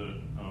things that,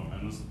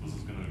 and this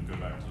is going to go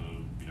back to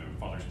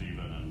Father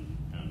Stephen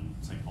and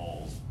St.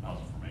 Paul's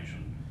House of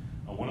Formation.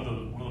 One of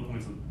the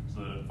points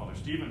that Father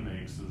Stephen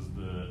makes is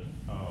that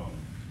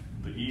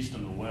the East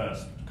and the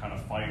West kind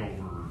of fight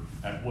over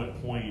at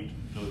what point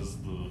does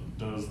the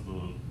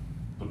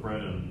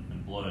bread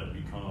and blood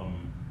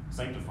become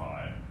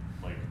sanctified.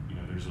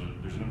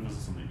 There's an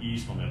emphasis in the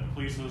East on the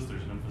epiclesis,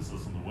 there's an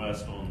emphasis in the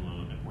West on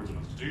the words of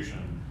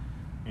institution,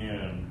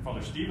 and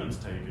Father Stephen's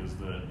take is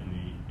that in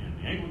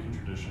the Anglican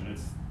tradition,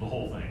 it's the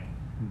whole thing.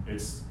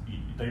 It's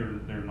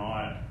they're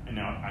not, and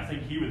now I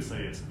think he would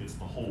say it's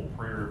the whole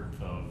prayer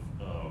of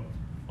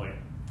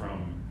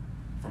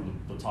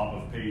from the top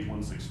of page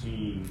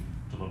 116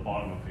 to the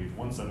bottom of page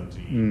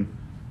 117.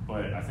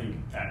 But I think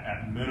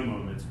at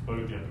minimum it's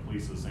both the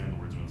epiclesis and the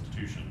words of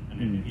institution,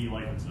 and he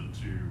likens it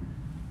to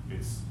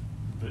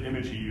the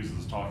image he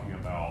uses talking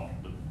about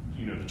the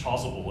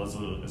chasuble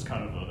as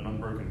kind of an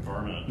unbroken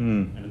garment,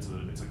 and it's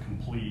a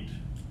complete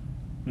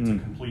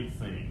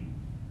thing.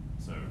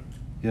 So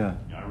I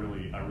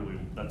really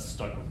that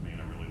stuck with me,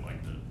 and I really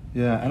liked it.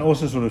 Yeah, and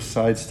also sort of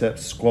sidesteps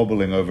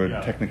squabbling over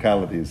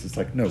technicalities. It's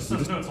like, no, it's a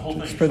whole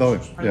thing. Pray the whole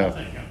thing.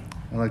 Yeah.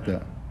 I like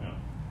that. Yeah.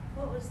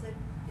 What was it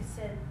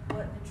said,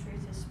 what the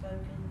truth has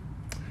spoken?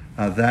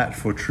 That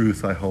for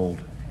truth I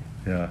hold.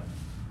 Yeah.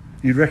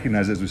 You'd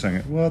recognize it as we sang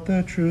it. What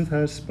the truth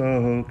has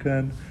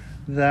spoken,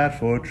 that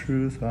for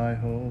truth I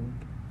hold.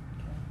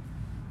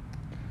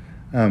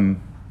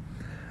 And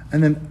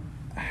then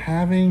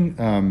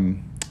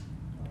having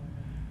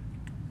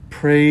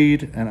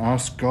prayed and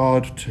asked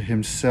God to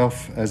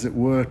himself, as it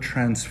were,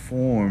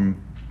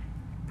 transform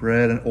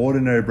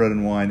ordinary bread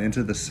and wine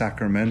into the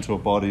sacramental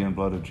body and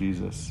blood of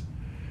Jesus.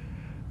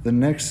 The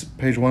next,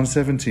 page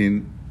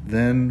 117,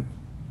 then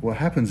what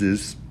happens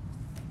is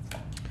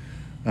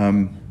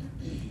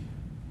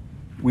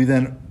we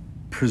then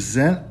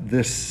present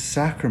this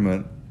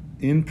sacrament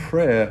in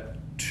prayer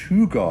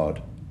to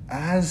God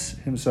as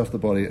himself the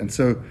body. And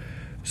so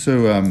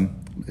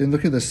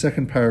look at the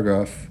second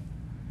paragraph.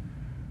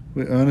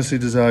 We earnestly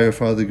desire your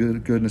Father,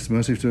 goodness,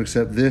 mercy, to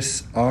accept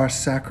this, our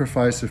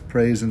sacrifice of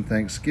praise and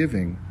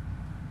thanksgiving.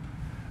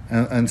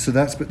 And so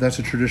that's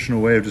a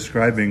traditional way of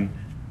describing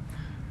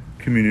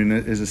communion,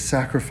 is a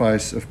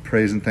sacrifice of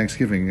praise and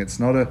thanksgiving. It's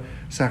not a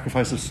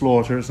sacrifice of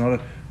slaughter. It's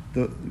not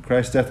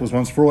Christ's death was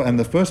once for all. And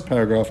the first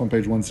paragraph on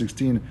page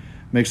 116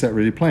 makes that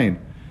really plain.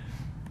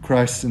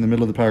 Christ, in the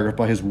middle of the paragraph,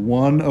 by his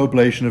one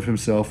oblation of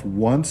himself,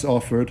 once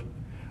offered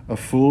a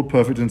full,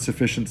 perfect, and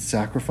sufficient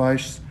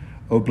sacrifice,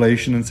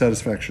 oblation, and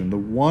satisfaction. The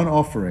one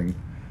offering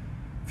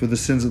for the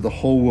sins of the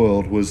whole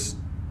world was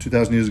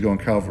 2,000 years ago on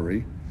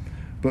Calvary.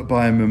 But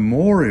by a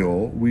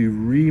memorial, we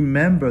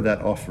remember that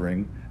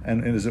offering,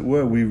 and as it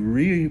were, we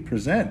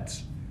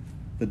represent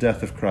the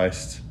death of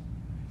Christ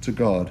to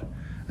God.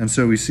 And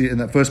so we see it in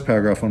that first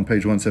paragraph on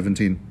page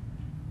 117.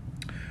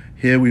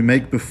 Here we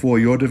make before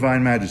your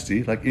divine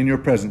majesty, like in your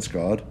presence,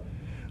 God,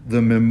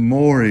 the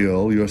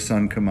memorial your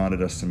Son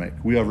commanded us to make.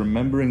 We are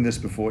remembering this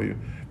before you.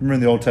 Remember in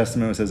the Old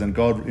Testament it says, and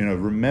God,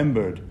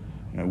 remembered.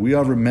 We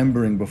are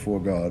remembering before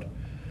God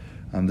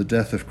the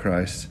death of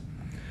Christ.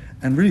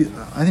 And really,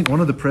 I think one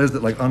of the prayers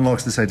that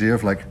unlocks this idea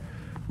of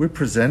we're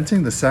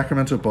presenting the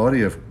sacramental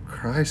body of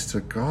Christ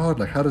to God.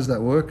 How does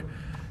that work?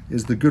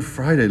 Is the Good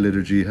Friday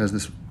liturgy has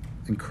this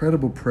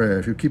incredible prayer.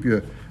 If you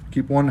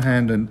keep one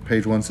hand on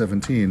page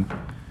 117,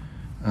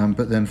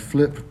 but then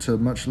flip to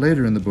much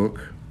later in the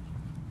book,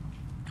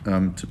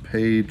 to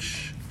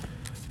page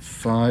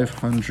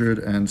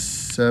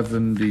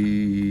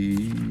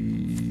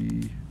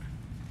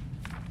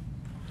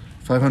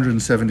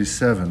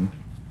 577.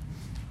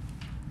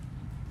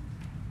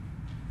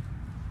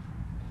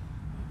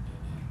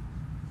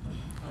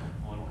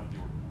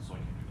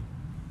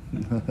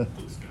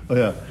 Oh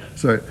yeah,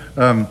 sorry.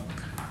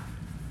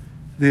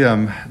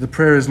 The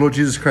prayer is, Lord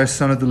Jesus Christ,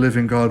 Son of the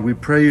living God, we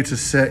pray you to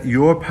set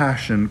your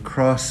passion,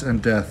 cross,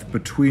 and death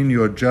between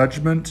your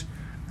judgment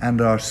and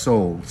our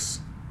souls,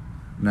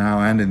 now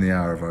and in the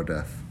hour of our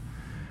death.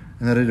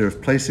 And that idea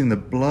of placing the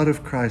blood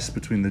of Christ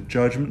between the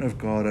judgment of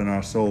God and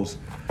our souls.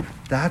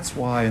 That's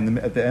why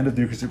at the end of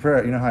the Eucharistic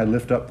prayer, you know how I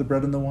lift up the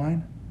bread and the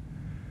wine?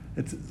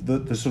 It's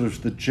the sort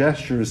of the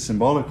gesture is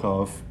symbolic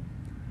of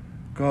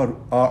God,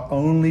 our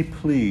only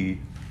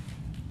plea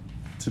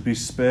to be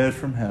spared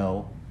from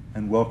hell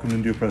and welcomed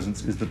into your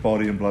presence is the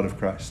body and blood of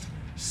Christ.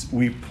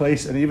 We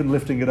place, and even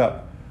lifting it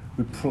up,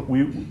 we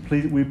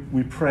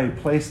pray,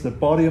 place the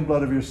body and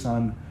blood of your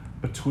Son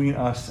between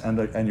us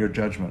and your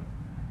judgment,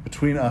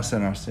 between us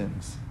and our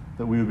sins,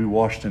 that we would be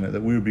washed in it,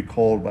 that we would be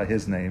called by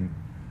his name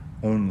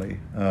only.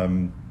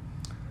 And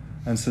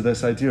so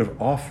this idea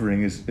of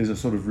offering is a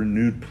sort of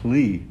renewed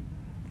plea.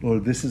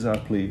 Lord, this is our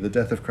plea. The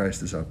death of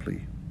Christ is our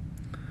plea.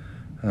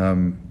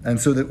 And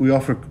so that we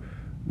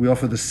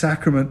offer the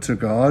sacrament to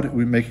God.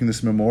 We're making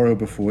this memorial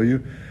before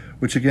you,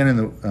 which again in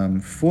the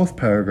fourth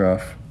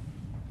paragraph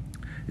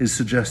is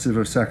suggestive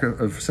of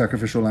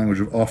sacrificial language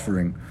of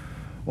offering.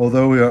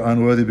 Although we are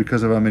unworthy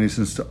because of our many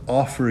sins to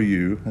offer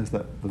you, that's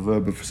the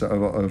verb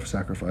of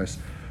sacrifice,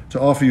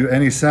 to offer you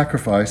any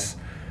sacrifice,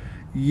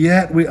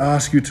 yet we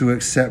ask you to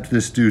accept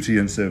this duty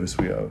and service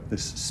we owe,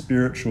 this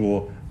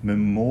spiritual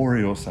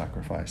memorial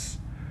sacrifice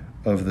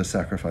of the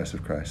sacrifice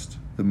of Christ,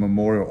 the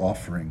memorial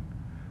offering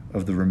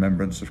of the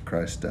remembrance of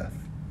Christ's death.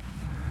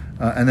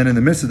 And then in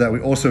the midst of that, we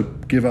also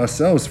give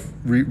ourselves,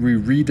 we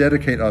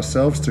rededicate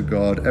ourselves to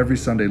God every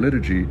Sunday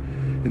liturgy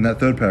in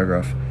that third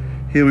paragraph.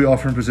 Here we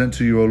offer and present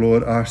to you, O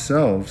Lord,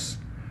 ourselves,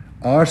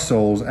 our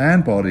souls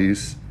and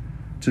bodies,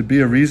 to be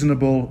a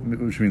reasonable,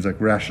 which means like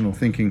rational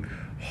thinking,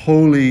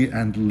 holy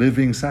and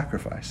living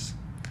sacrifice.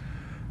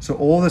 So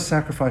all the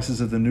sacrifices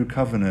of the new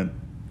covenant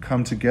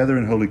come together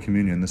in Holy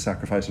Communion, the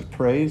sacrifice of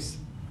praise,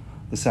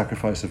 the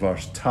sacrifice of our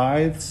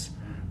tithes,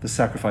 the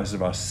sacrifice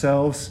of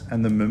ourselves,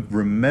 and the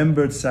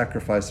remembered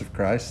sacrifice of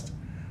Christ,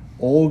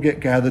 all get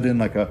gathered in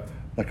like a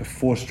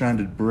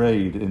four-stranded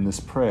braid in this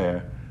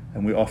prayer,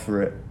 and we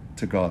offer it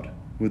to God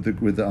with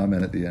the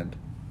Amen at the end.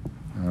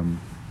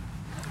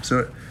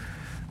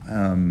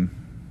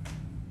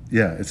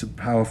 It's a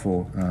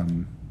powerful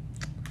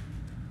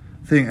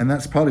thing, and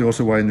that's partly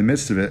also why in the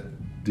midst of it,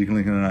 Deacon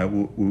Lincoln and I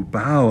will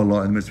bow a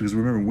lot in the midst, because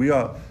remember, we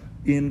are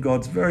in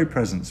God's very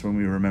presence when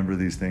we remember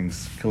these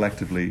things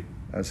collectively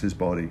as his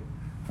body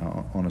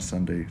on a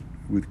Sunday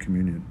with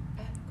communion.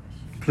 I have a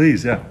question.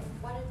 Please, yeah.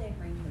 Why did they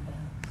ring the bells?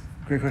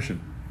 Great question.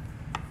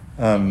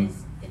 And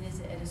is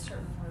it at a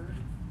certain word?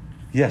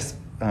 Yes.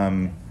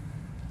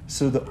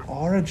 So the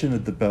origin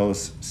of the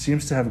bells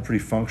seems to have a pretty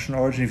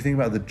functional origin. If you think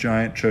about the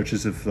giant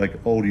churches of like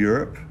old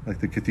Europe, like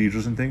the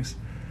cathedrals and things,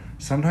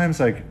 sometimes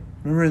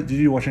remember, did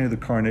you watch any of the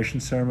coronation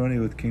ceremony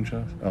with King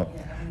Charles? Oh.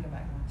 Yeah, I'm going to go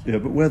back and watch it. Yeah,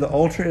 but where the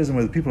altar is and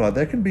where the people are,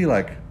 there can be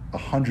like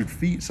 100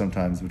 feet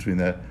sometimes between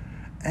there.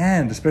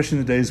 And especially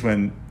in the days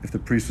when, if the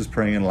priest was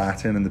praying in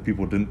Latin and the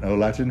people didn't know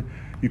Latin,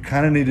 you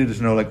kind of needed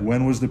to know, like,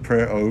 when was the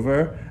prayer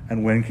over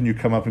and when can you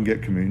come up and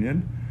get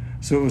communion?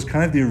 So it was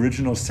kind of the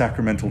original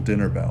sacramental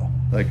dinner bell.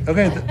 Like,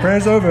 okay, the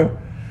prayer's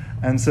over.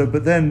 And so,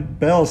 but then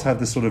bells have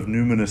this sort of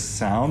numinous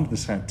sound,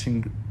 this kind of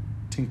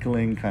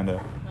tinkling kind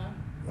of,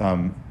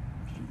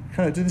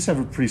 did this have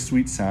a pretty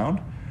sweet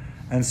sound?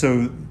 And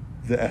so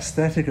the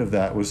aesthetic of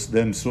that was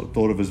then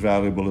thought of as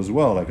valuable as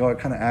well. Like, it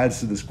kind of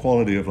adds to this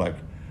quality of like,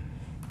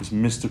 this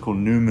mystical,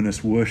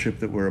 numinous worship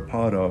that we're a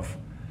part of.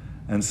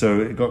 And so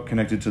it got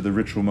connected to the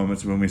ritual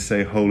moments when we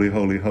say, holy,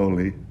 holy,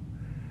 holy.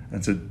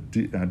 And so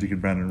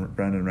Deacon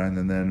Brandon ran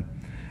and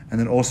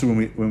then also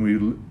when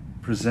we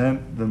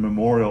present the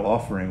memorial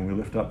offering, we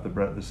lift up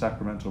the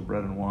sacramental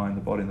bread and wine,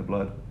 the body and the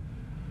blood.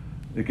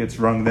 It gets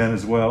rung then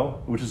as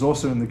well, which is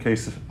also in the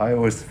case of, I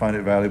always find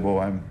it valuable.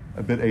 I'm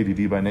a bit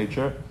ADD by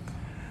nature.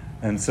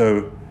 And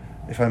so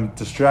if I'm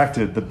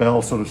distracted, the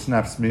bell sort of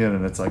snaps me in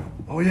and it's like,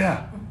 oh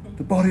yeah,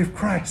 the body of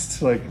Christ.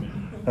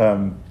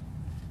 And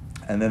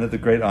then at the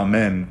great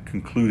Amen,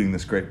 concluding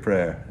this great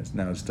prayer,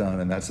 now it's done.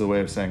 And that's the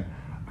way of saying,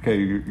 okay,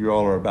 you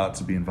all are about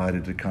to be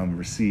invited to come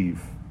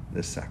receive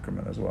this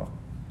sacrament as well.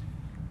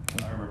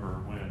 I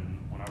remember when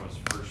I was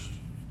first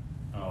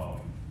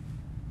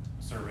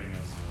serving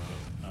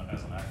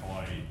as an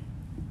acolyte,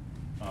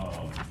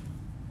 I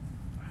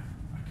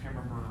can't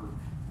remember,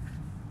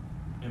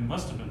 it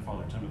must have been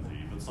Father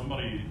Timothy, but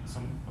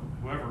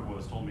whoever it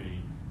was told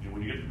me,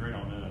 when you get the great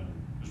Amen,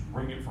 just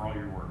bring it for all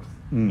you're worth.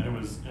 And I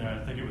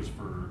think it was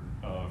for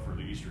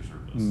the Easter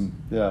service.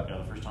 Yeah,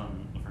 the first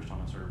time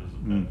I served is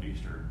at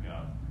Easter.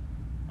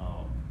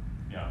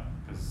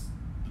 Because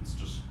it's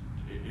just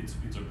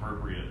it's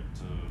appropriate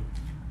to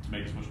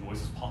make as much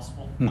noise as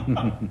possible.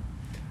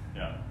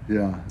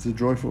 Yeah, it's a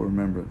joyful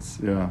remembrance.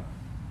 Yeah.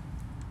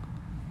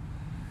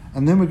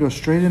 And then we go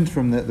straight in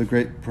from the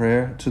great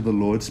prayer to the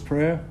Lord's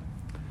Prayer,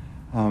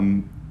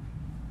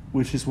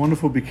 which is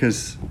wonderful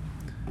because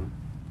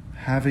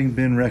having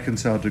been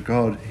reconciled to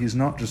God, he's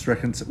not just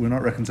we're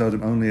not reconciled to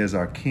him only as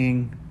our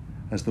King,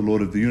 as the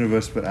Lord of the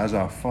universe, but as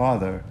our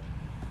Father.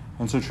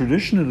 And so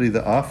traditionally,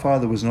 the Our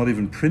Father was not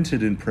even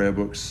printed in prayer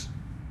books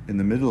in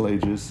the Middle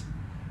Ages,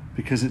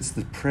 because it's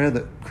the prayer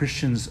that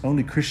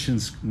only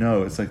Christians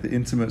know. It's like the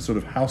intimate sort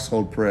of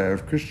household prayer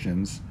of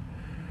Christians.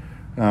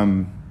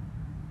 And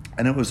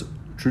it was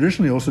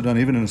traditionally also done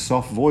even in a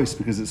soft voice,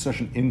 because it's such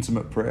an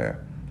intimate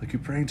prayer. Like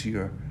you're praying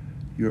to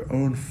your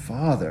own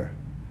Father.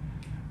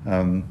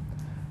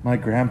 My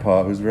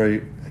grandpa,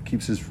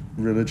 keeps his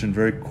religion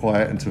very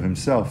quiet and to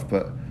himself,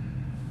 but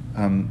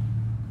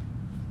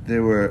he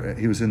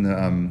was in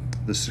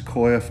the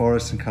sequoia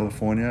forest in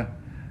California,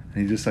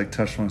 and he just like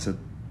touched one and said,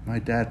 "My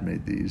dad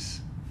made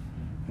these."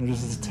 And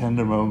just this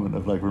tender moment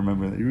of like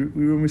remembering that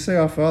when we say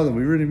Our Father,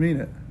 we really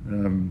mean it.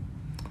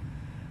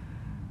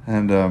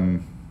 And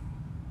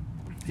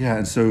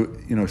so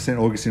St.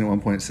 Augustine at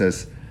one point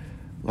says,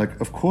 like,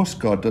 of course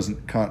God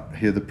can't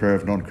hear the prayer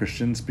of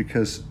non-Christians,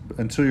 because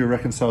until you're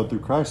reconciled through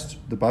Christ,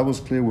 the Bible's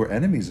clear we're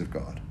enemies of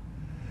God.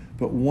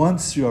 But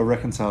once you are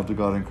reconciled to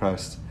God in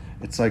Christ,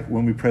 it's like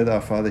when we pray to our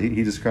Father,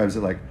 he describes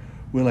it like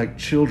we're like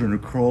children who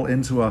crawl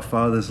into our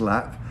Father's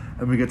lap,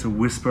 and we get to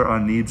whisper our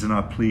needs and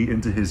our plea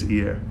into his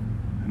ear.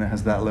 And it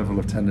has that level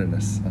of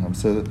tenderness.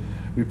 So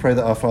we pray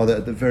that Our Father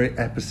at the very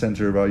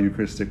epicenter of our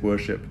Eucharistic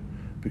worship,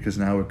 because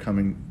now we're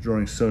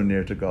drawing so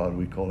near to God,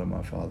 we call him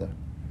our Father.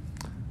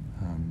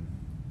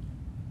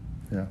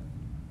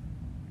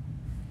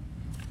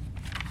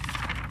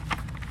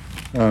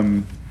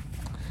 And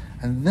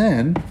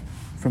then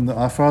from the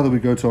Our Father we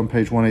go to, on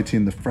page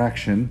 118, the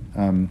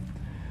fraction.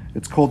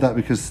 It's called that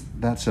because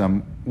that's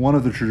one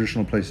of the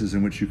traditional places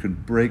in which you can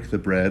break the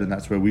bread, and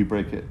that's where we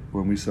break it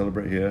when we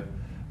celebrate here.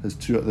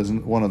 There's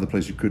one other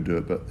place you could do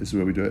it, but this is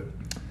where we do it.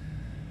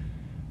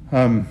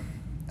 And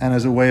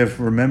as a way of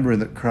remembering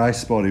that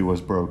Christ's body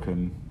was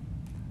broken,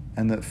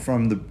 and that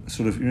from the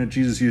sort of,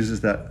 Jesus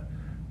uses that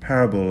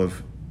parable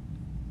of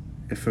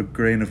if a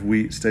grain of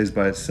wheat stays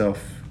by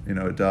itself,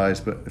 it dies,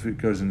 but if it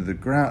goes into the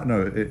ground,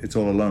 it's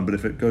all alone, but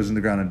if it goes in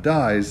the ground and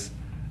dies,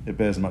 it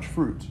bears much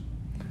fruit.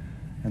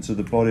 And so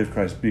the body of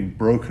Christ being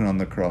broken on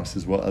the cross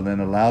is what, and then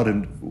allowed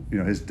him,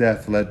 his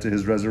death led to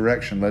his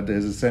resurrection, led to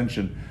his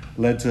ascension,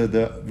 led to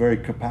the very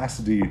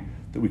capacity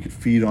that we could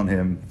feed on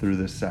him through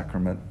this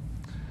sacrament.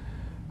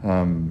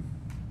 And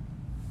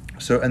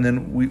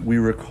then we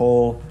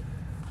recall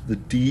the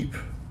deep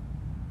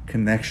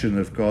connection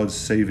of God's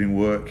saving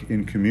work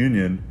in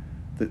communion,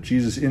 that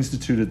Jesus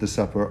instituted the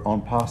supper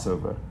on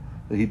Passover,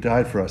 that he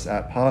died for us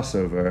at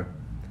Passover,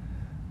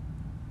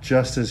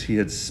 just as he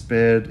had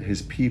spared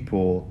his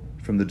people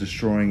from the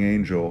destroying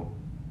angel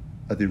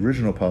at the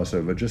original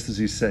Passover, just as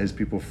he set his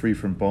people free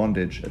from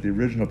bondage at the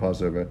original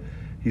Passover.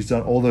 He's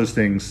done all those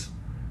things,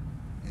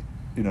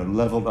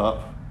 leveled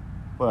up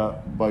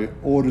by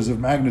orders of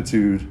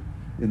magnitude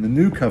in the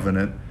new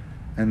covenant.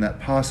 And that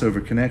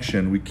Passover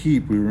connection we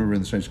remember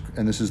in the Strange,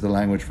 and this is the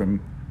language from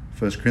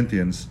 1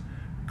 Corinthians,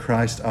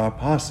 Christ our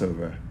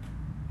Passover.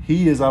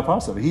 He is our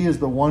Passover. He is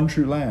the one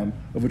true Lamb,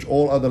 of which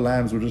all other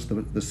lambs were just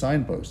the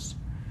signposts.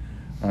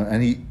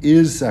 And he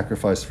is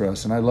sacrificed for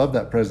us. And I love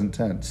that present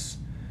tense.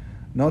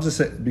 Not to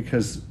say,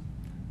 because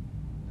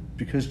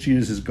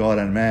Jesus is God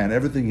and man,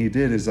 everything he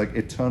did is like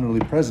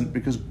eternally present,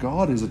 because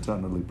God is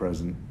eternally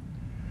present.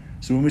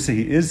 So when we say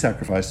he is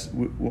sacrificed,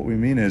 what we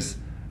mean is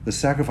the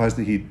sacrifice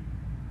that he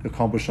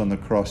accomplished on the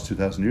cross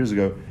 2,000 years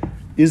ago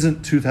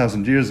isn't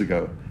 2,000 years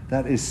ago.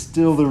 That is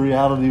still the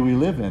reality we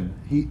live in.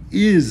 He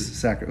is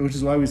sacrificed, which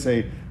is why we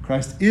say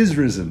Christ is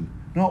risen,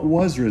 not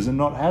was risen,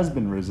 not has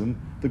been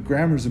risen. The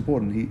grammar is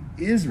important. He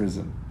is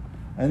risen.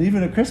 And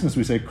even at Christmas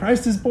we say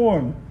Christ is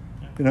born.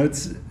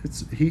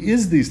 He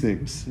is these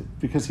things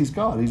because he's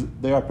God.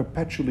 They are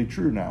perpetually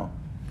true now,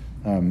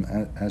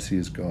 as he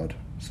is God.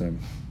 So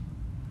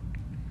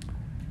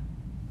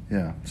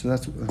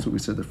that's what we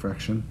said, the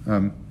fraction.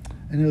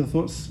 Any other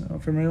thoughts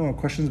from anyone, or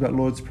questions about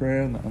Lord's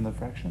Prayer and the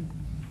fraction?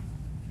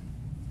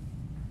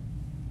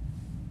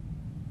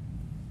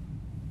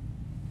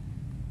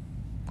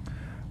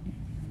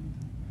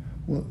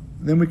 Well,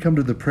 then we come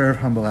to the prayer of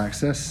humble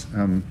access,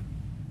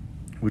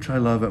 which I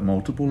love at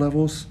multiple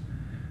levels.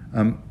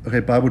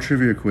 Bible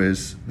trivia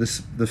quiz.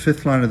 The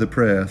fifth line of the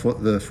prayer,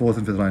 the fourth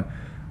and fifth line,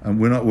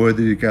 we're not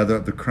worthy to gather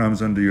up the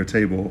crumbs under your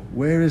table.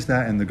 Where is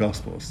that in the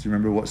Gospels? Do you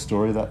remember what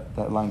story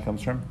that line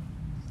comes from?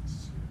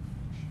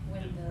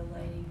 When the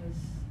lady was,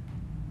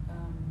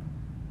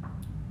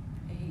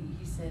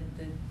 he said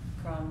the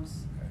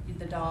crumbs,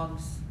 the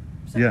dogs,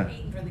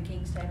 eating from the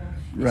king's table.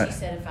 And right. She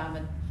said, if I'm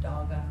a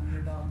dog, I'm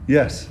your dog.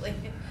 Yes.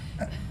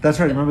 That's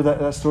right. Remember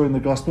that story in the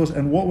Gospels?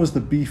 And what was the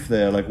beef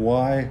there? Like,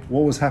 why?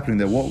 What was happening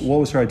there? What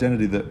was her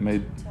identity that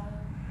made...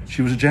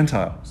 She was a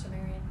Gentile.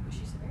 Sumerian. Was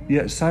she Sumerian?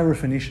 Yeah,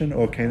 Syrophoenician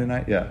or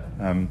Canaanite. Yeah.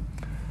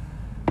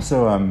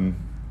 So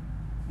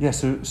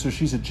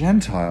she's a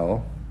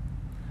Gentile.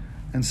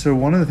 And so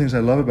one of the things I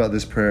love about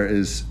this prayer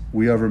is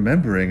we are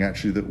remembering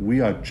actually that we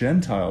are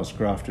Gentiles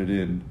grafted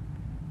in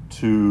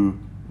to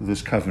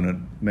this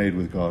covenant made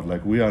with God.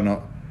 Like, we are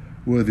not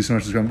worthy so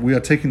much as God. We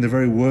are taking the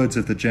very words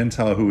of the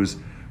Gentile who was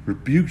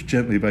rebuked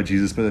gently by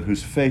Jesus, but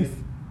whose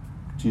faith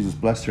Jesus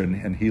blessed her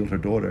and healed her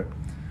daughter.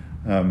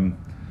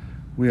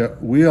 we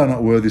are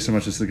not worthy so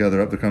much as to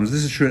gather up the crumbs.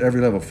 This is true at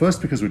every level.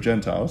 First, because we're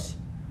Gentiles,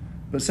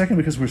 but second,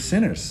 because we're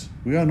sinners.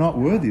 We are not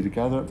worthy to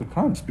gather up the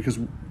crumbs because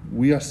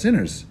we are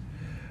sinners.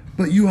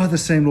 But you are the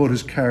same Lord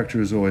whose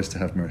character is always to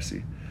have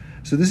mercy.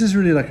 So this is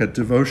really like a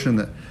devotion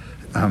that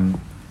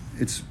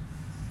it's,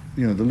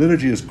 the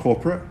liturgy is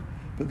corporate,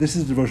 but this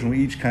is a devotion we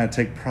each kind of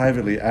take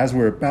privately as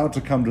we're about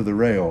to come to the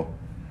rail.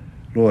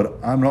 Lord,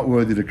 I'm not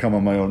worthy to come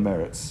on my own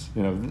merits.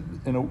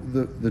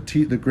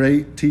 The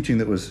great teaching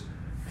that was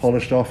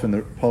polished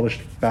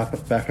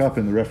back up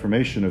in the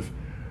Reformation of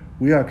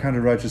we are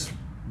counted righteous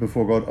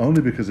before God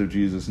only because of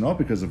Jesus, not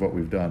because of what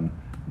we've done.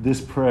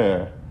 This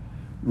prayer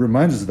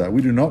reminds us of that.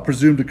 We do not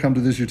presume to come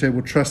to this your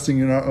table trusting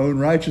in our own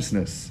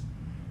righteousness.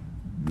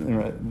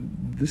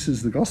 This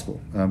is the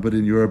gospel, but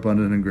in your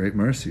abundant and great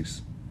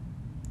mercies.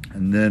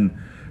 And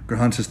then,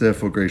 grant us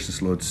therefore,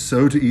 gracious Lord,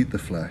 so to eat the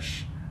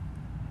flesh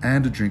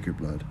and to drink your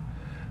blood,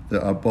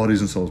 that our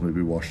bodies and souls may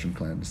be washed and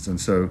cleansed. And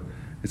so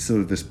it's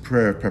sort of this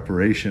prayer of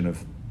preparation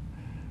of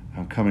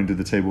coming to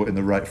the table in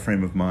the right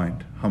frame of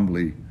mind,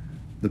 humbly,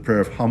 the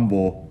prayer of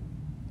humble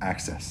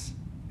access,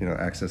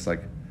 access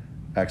like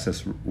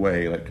access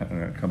way, like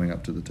coming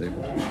up to the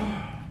table.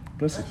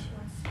 Bless you.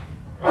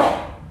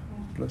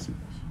 Bless you.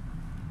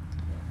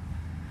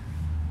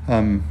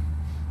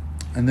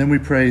 And then we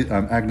pray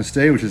Agnus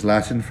Dei, which is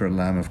Latin for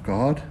Lamb of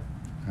God.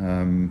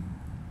 And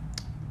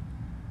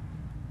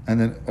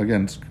then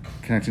again,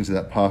 connecting to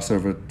that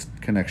Passover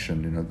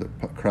connection,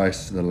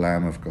 Christ, the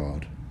Lamb of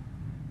God.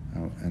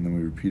 And then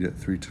we repeat it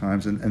 3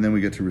 times. And then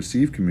we get to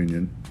receive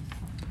communion.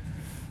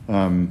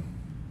 And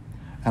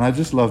I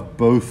just love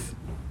both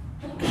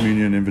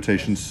communion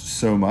invitations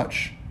so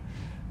much.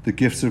 The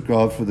gifts of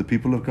God for the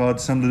people of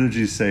God. Some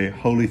liturgies say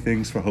holy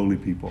things for holy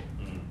people.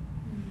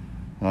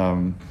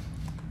 And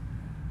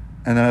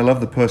then I love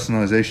the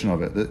personalization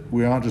of it, that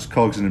we aren't just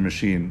cogs in a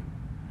machine,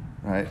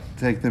 right?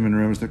 Take them in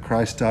remembrance that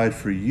Christ died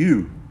for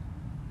you,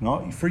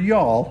 not for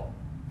y'all,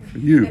 for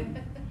you.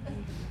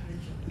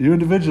 You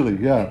individually,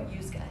 yeah.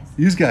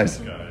 Use guys.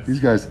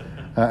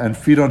 And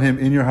feed on him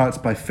in your hearts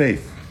by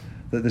faith.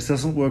 That this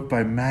doesn't work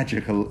by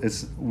magic.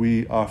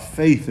 Our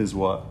faith is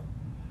what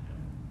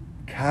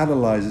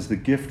catalyzes the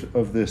gift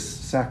of this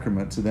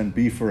sacrament to then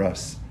be for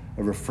us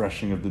a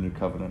refreshing of the new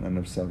covenant and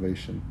of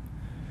salvation.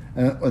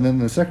 And then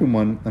the second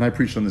one, and I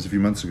preached on this a few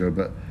months ago,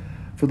 but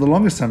for the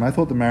longest time I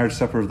thought the marriage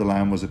supper of the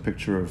Lamb was a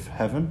picture of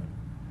heaven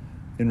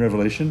in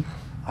Revelation.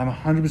 I'm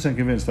 100%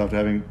 convinced after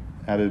having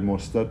added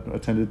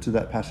attended to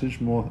that passage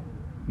more.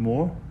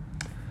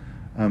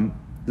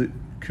 The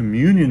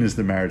communion is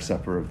the marriage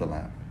supper of the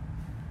Lamb.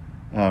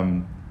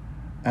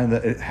 And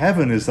that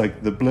heaven is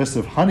like the bliss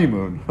of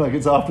honeymoon, like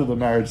it's after the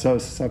marriage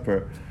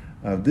supper.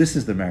 This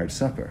is the marriage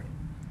supper,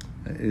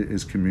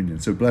 is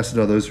communion. So blessed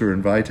are those who are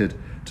invited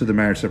to the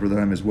marriage supper of the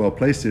Lamb is well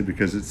placed here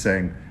because it's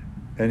saying,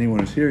 anyone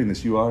who's hearing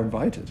this, you are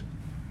invited.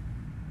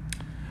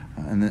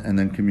 And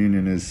then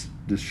communion is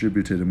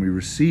distributed and we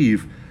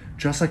receive,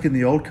 just like in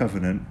the Old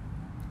Covenant,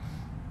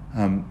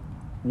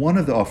 one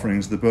of the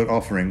offerings, the burnt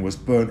offering, was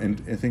burnt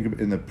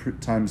in the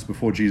times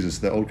before Jesus,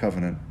 the Old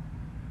Covenant.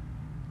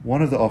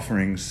 One of the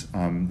offerings,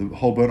 the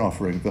whole burnt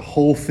offering, the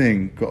whole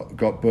thing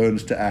got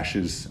burned to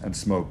ashes and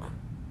smoke,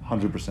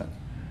 100%.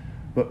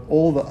 But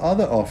all the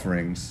other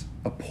offerings,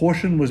 a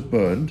portion was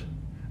burned,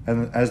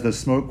 and as the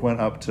smoke went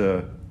up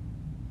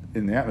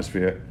in the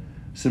atmosphere,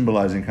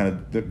 symbolizing kind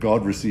of that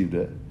God received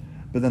it.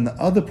 But then the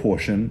other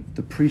portion,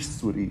 the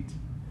priests would eat.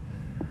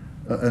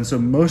 And so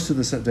most of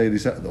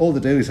all the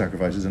daily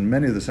sacrifices and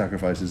many of the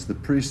sacrifices,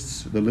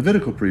 the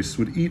Levitical priests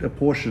would eat a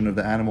portion of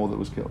the animal that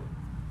was killed.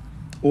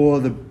 Or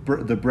the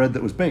bread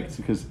that was baked,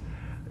 because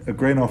a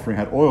grain offering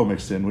had oil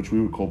mixed in, which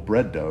we would call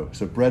bread dough.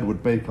 So bread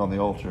would bake on the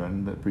altar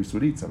and the priest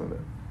would eat some of it.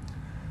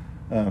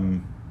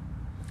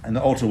 And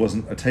the altar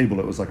wasn't a table,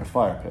 it was like a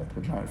fire pit,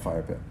 a giant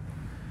fire pit.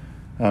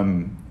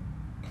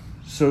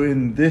 So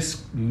in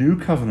this new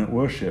covenant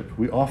worship,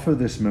 we offer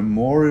this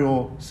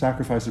memorial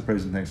sacrifice of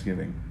praise and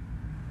thanksgiving.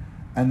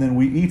 And then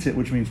we eat it,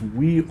 which means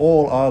we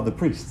all are the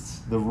priests,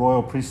 the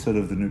royal priesthood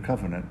of the new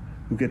covenant,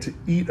 who get to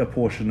eat a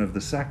portion of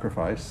the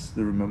sacrifice,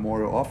 the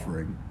memorial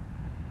offering,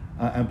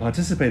 and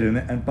participate in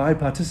it. And by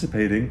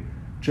participating,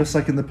 just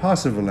like in the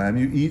Passover lamb,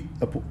 you eat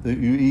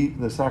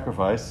the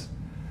sacrifice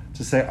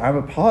to say, I'm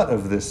a part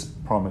of this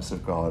promise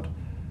of God.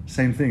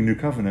 Same thing, new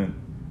covenant.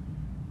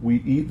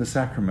 We eat the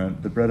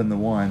sacrament, the bread and the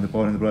wine, the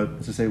body and the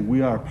blood, to say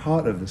we are a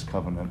part of this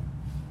covenant.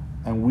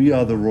 And we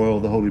are the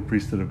holy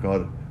priesthood of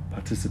God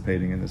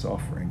participating in this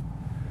offering.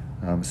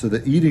 So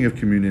the eating of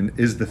communion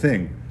is the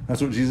thing.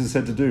 That's what Jesus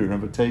said to do.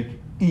 Remember, take,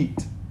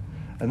 eat.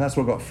 And that's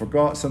what got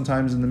forgot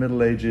sometimes in the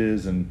Middle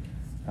Ages. And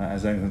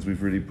as Anglicans,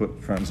 we've really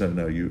put front and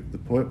center. No, the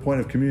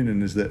point of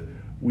communion is that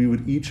we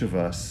would each of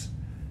us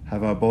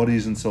have our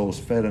bodies and souls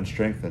fed and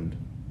strengthened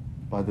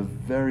by the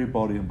very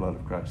body and blood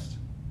of Christ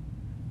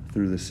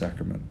through this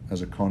sacrament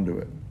as a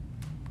conduit.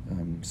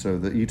 So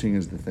the eating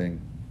is the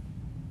thing.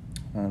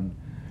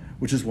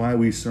 Which is why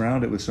we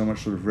surround it with so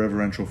much sort of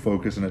reverential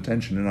focus and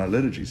attention in our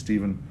liturgy.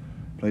 Stephen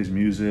plays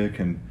music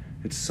and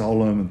it's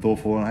solemn and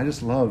thoughtful. And I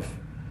just love,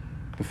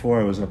 before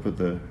I was up at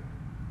the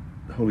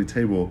holy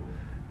table,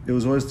 it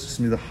was always just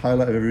to me the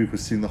highlight of every week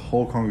was seeing the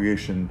whole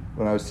congregation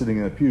when I was sitting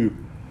in a pew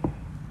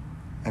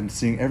and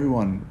seeing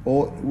everyone,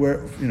 all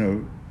where, you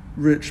know,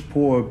 rich,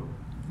 poor,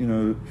 you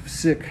know,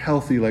 sick,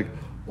 healthy, like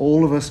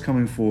all of us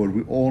coming forward.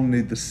 We all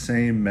need the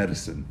same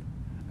medicine,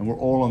 and we're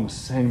all on the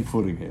same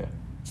footing here.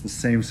 It's the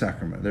same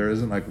sacrament. There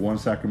isn't like one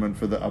sacrament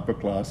for the upper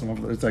class and one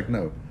for the, it's like,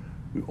 no,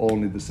 we all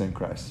need the same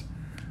Christ.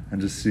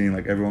 And just seeing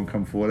like everyone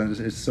come forward, and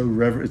it's so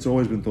it's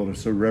always been thought of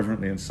so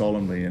reverently and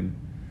solemnly in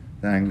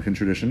the Anglican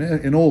tradition,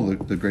 in all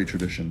the great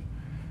tradition,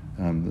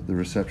 that the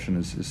reception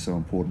is so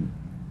important.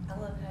 I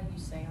love how you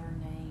say our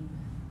name.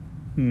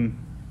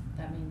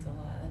 That means a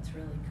lot. That's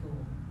really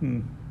cool.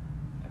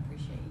 I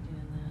appreciate you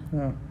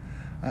doing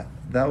that.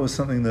 That was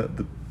something that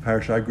the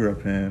parish I grew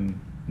up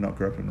in,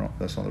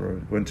 that's not the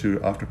road, went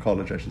to after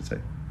college, I should say.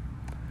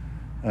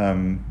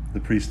 The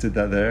priest did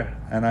that there,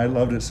 and I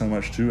loved it so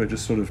much too. It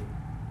just sort of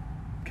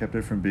kept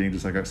it from being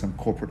just like some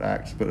corporate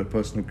act, but a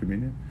personal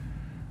communion.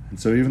 And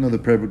so even though the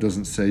prayer book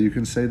doesn't say you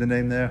can say the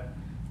name there,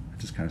 I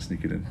just kind of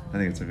sneak it in. I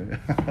think it's okay. I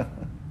like that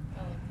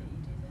you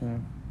do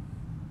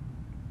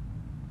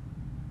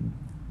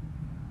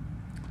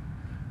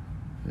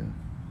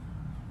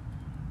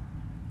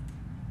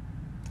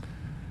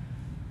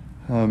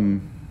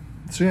that.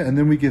 So yeah, and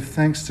then we give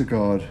thanks to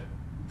God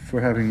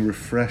for having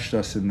refreshed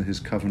us in his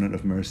covenant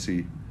of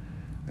mercy.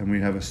 And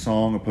we have a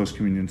song, a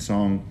post-communion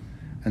song,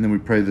 and then we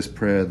pray this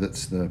prayer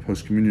that's the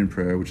post-communion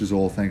prayer, which is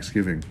all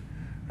thanksgiving.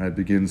 Right? It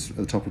begins at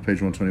the top of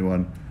page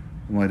 121,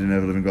 Almighty and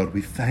ever-living God,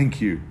 we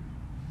thank you.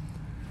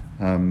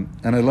 And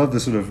I love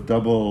this sort of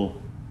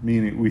double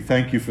meaning. We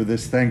thank you for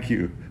this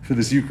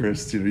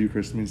Eucharist. You know,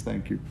 Eucharist means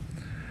thank you.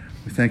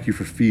 We thank you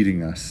for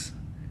feeding us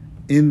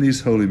in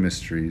these holy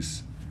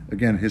mysteries.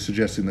 Again, he's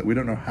suggesting that we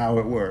don't know how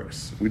it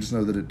works. We just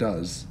know that it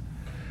does.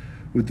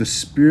 With the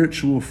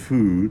spiritual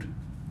food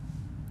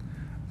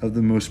of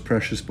the most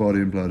precious body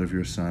and blood of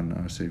your Son,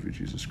 our Savior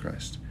Jesus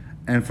Christ.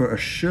 And for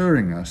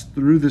assuring us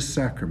through this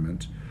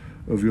sacrament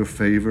of your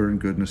favor and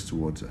goodness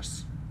towards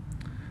us,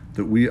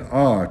 that we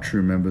are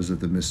true members of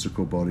the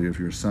mystical body of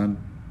your Son,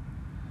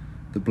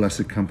 the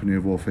blessed company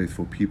of all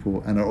faithful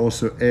people, and are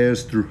also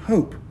heirs through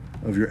hope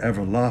of your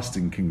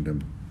everlasting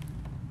kingdom.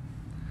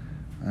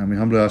 And we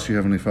humbly ask you,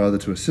 Heavenly Father,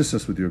 to assist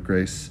us with your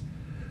grace,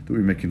 that we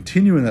may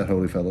continue in that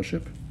holy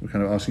fellowship. We're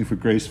kind of asking for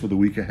grace for the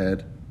week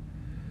ahead.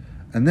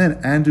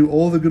 And do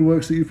all the good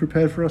works that you've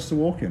prepared for us to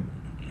walk in.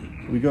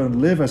 We go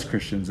and live as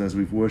Christians as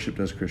we've worshipped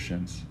as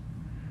Christians.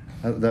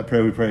 That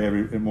prayer we pray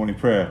every morning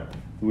prayer,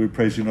 that we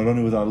praise you not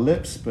only with our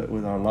lips, but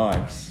with our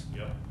lives.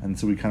 Yep. And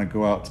so we kind of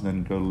go out to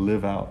then go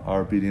live out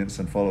our obedience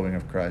and following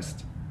of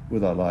Christ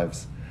with our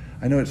lives.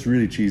 I know it's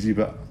really cheesy,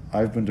 but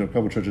I've been to a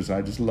couple of churches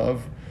I just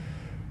love,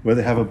 where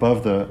they have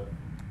above the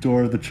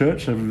door of the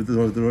church, have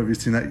you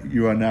seen that?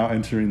 You are now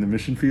entering the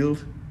mission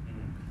field.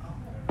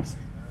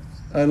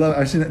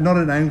 I've seen it not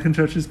in Anglican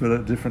churches, but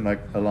at different like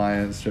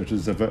Alliance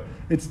churches. But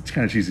it's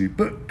kind of cheesy,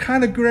 but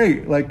kind of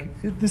great.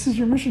 Like this is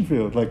your mission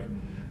field. Like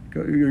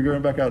you're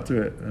going back out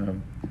to it.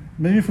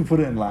 Maybe if we put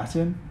it in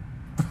Latin,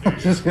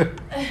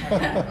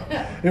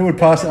 it would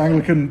pass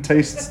Anglican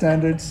taste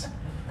standards.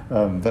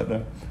 But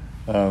no.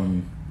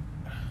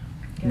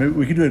 Maybe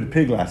we could do it in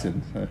Pig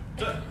Latin.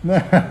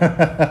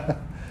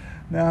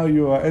 Now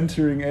you are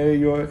entering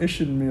your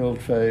Ishenmeal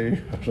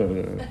Fay.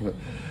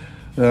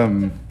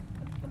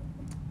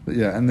 But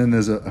yeah, and then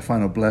there's a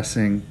final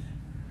blessing,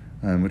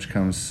 which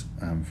comes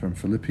from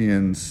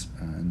Philippians,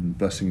 and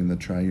blessing in the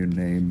triune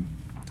name,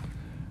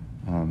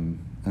 and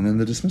then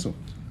the dismissal.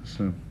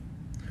 So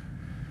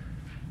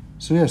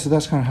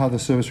that's kind of how the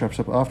service wraps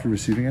up after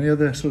receiving. Any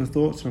other sort of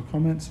thoughts or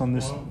comments on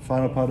this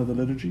final part of the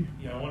liturgy?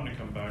 Yeah, I wanted to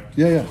come back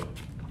to the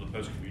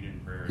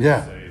post-communion prayer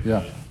and say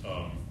that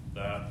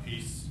that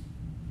piece,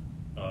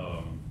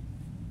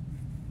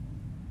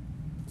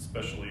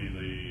 especially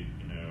the,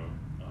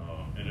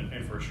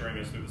 and for assuring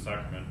us through the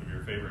sacrament of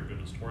your favor and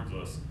goodness towards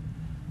us,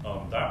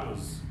 that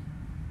was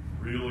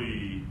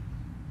really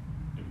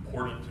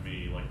important to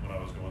me, like when I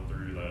was going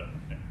through that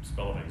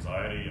spell of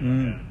anxiety,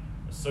 and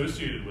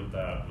associated with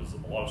that was a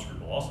lot of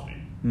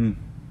scrupulosity. And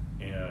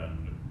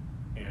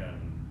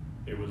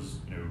it was,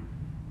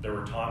 there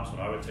were times when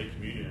I would take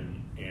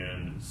communion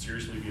and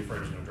seriously be afraid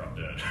I was going to drop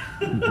dead.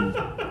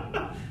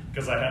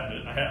 Because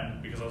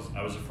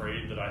I was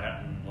afraid that I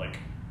hadn't like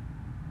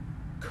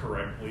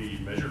correctly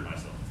measured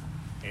myself.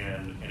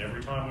 And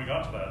every time we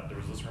got to that, there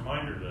was this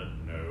reminder that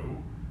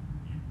no,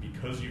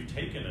 because you've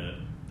taken it,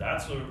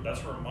 that's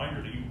a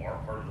reminder that you are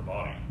part of the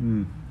body.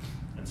 And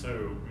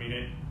so, I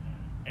mean,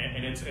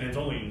 it's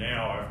only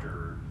now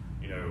after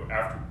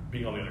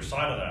being on the other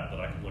side of that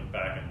I can look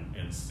back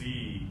and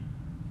see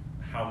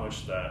how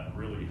much that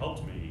really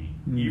helped me,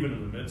 even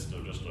in the midst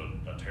of just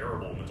a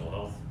terrible mental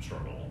health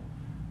struggle,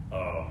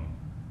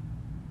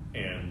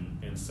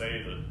 and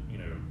say that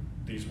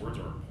these words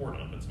are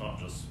important. It's not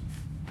just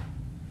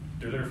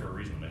they're there for a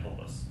reason. They help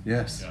us.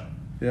 Yes.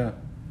 Yeah.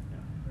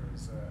 There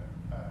was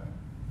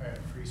I had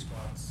a priest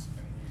once,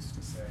 and he used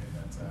to say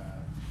that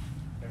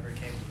whenever he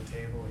came to the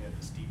table, he had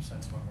this deep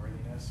sense of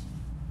unworthiness.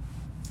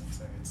 And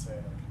so he'd say,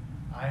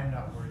 like, I am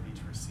not worthy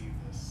to receive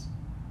this,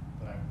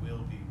 but I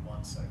will be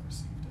once I've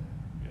received it.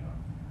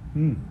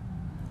 Yeah.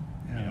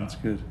 Yeah, that's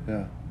good.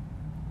 Yeah.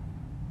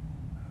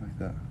 I like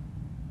that.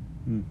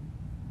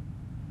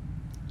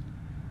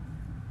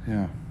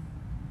 Yeah.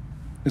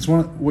 It's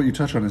what you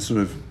touch on is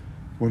sort of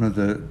one of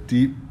the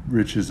deep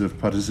riches of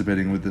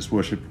participating with this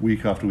worship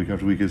week after week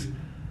after week is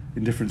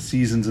in different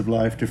seasons of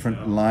life,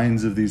 different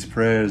lines of these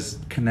prayers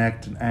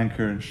connect and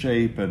anchor and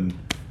shape, and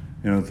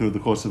through the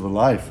course of a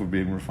life we're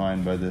being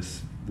refined by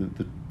this,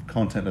 the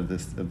content of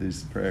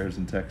these prayers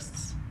and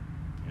texts.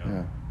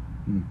 Yeah.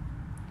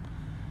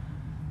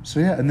 So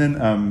and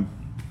then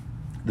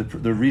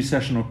the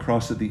recessional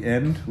cross at the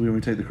end, when we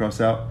take the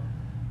cross out,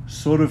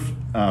 sort of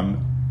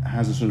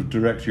has a sort of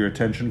direct your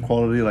attention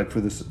quality. Like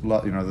for this,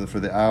 for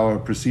the hour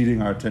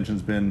preceding, our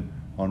attention's been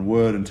on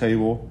word and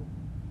table,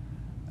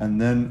 and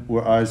then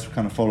our eyes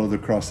kind of follow the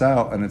cross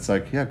out, and it's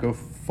like, go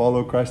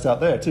follow Christ out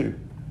there too.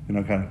 Kind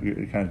of.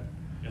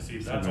 Yeah, see,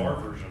 that's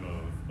our version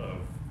of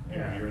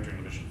you're entering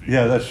the mission field.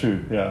 Yeah, that's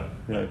true. Yeah.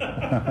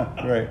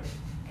 Right.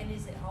 And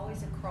is it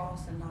always a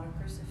cross and not a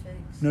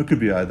crucifix? No, it could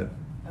be either.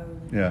 Oh,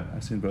 really? Yeah,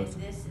 I've seen both.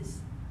 And this is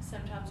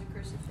sometimes a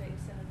crucifix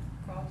and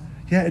a cross?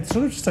 Yeah, it's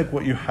sort of just like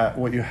what you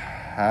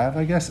have,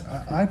 I guess.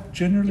 I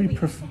generally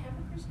prefer.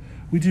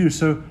 We do.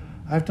 So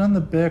I've done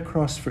the Bear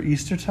Cross for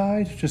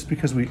Eastertide, just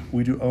because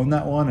we do own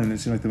that one, and it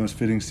seemed like the most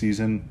fitting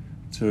season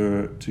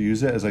to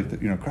use it as like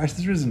Christ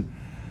is risen.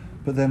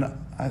 But then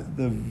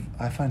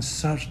I find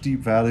such deep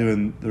value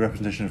in the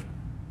representation of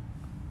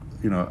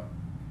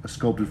a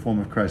sculpted form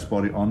of Christ's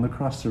body on the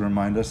cross to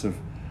remind us of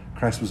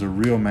Christ was a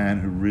real man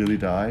who really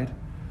died.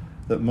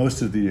 That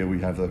most of the year we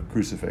have the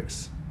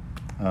crucifix,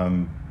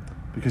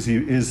 because he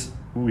is.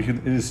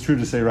 It is true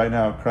to say right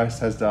now,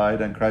 Christ has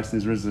died and Christ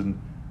is risen.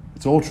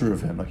 It's all true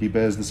of him. Like he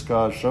bears the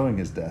scars showing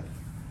his death.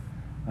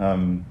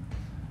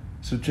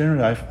 So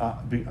generally,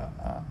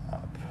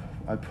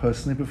 I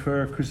personally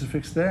prefer a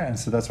crucifix there, and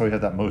so that's why we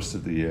have that most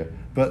of the year.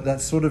 But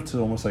that's sort of to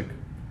almost like,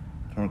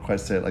 I don't quite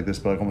say it like this,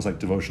 but like almost like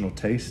devotional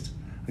taste.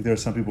 Like there are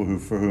some people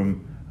for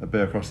whom a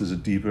bear cross is a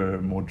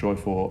deeper, more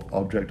joyful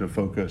object of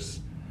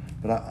focus.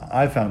 But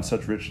I found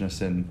such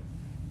richness in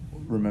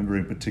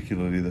remembering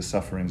particularly the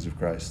sufferings of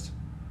Christ.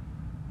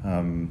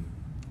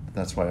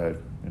 That's why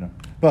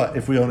But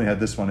if we only had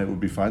this one, it would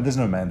be fine. There's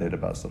no mandate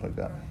about stuff like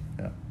that.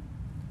 Yeah.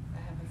 I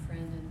have a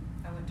friend, and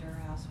I went to her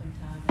house one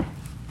time,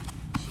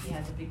 and she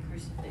has a big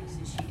crucifix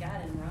that she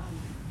got in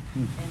Rome,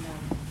 and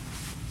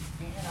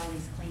it had all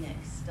these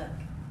Kleenex stuck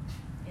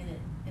in it.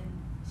 And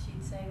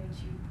she'd say when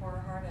she would pour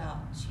her heart out,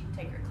 she'd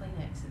take her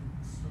Kleenex and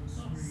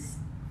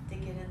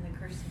stick it in the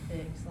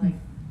crucifix, like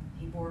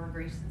he bore her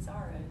griefs and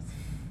sorrows.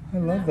 I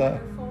love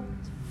that. Wonderful?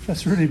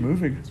 That's really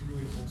moving. It's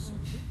really wholesome.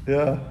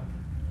 Yeah.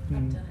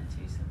 I've done it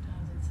too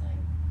sometimes. It's like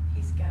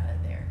he's got it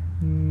there.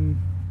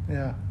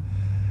 Yeah.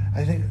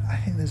 I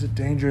think there's a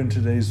danger in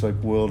today's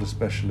world,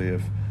 especially,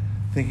 of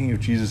thinking of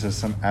Jesus as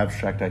some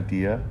abstract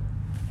idea,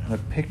 and a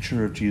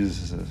picture of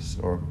Jesus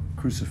or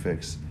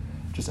crucifix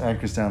just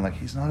anchors down like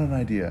he's not an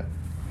idea.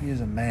 He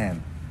is a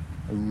man,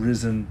 a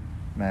risen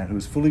man who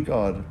is fully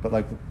God,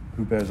 but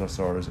who bears our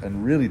sorrows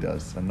and really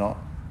does, and not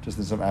just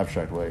in some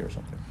abstract way or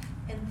something.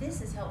 And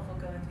this is helpful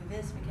going through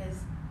this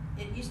because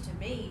it used to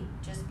me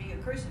just be a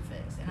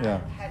crucifix, and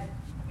Yeah. I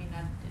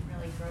didn't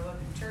really grow up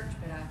in church,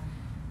 but I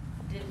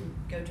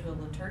didn't go to a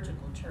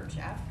liturgical church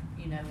after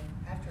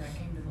I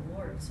came to the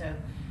Lord. So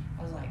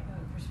I was like,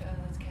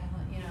 that's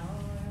Catholic,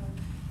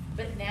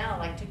 But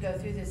now, to go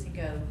through this and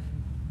go,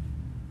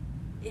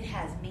 it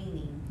has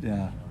meaning.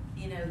 Yeah.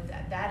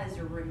 That is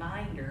a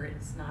reminder.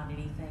 It's not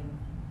anything,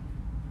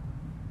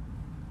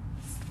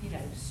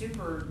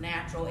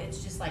 supernatural.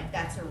 It's just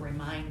that's a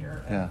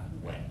reminder of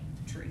what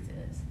the truth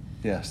is.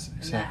 Yes,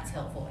 exactly. And that's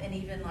helpful. And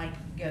even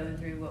going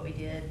through what we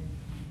did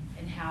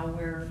and how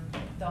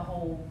the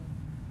whole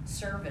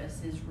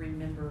service is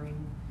remembering.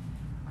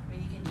 I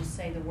mean, you can just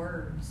say the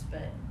words,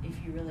 but if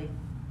you really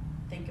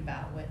think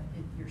about what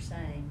you're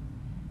saying,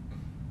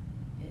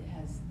 it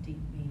has deep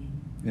meaning.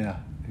 Yeah,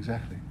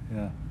 exactly.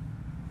 Yeah.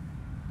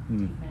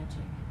 Deep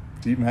magic.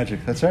 Deep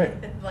magic, that's right.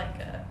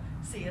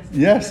 C.S.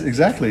 Yes,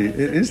 exactly. It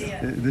is. Yeah.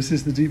 This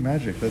is the deep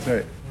magic. That's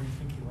right. Where do you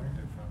think he learned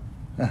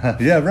it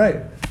from? Yeah,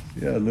 right.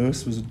 Yeah,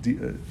 Lewis was a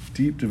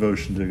deep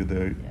devotion to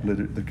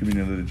the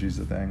communion liturgies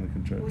of the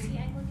Anglican Church. Was he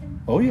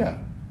Anglican? Oh yeah.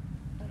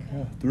 Okay.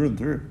 Yeah, through and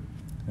through.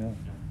 Yeah.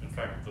 In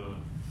fact,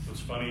 what's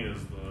funny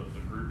is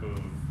the group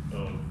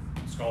of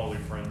scholarly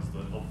friends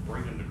that helped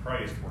bring him to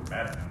Christ were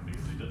mad at him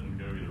because he didn't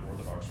go either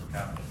Orthodox or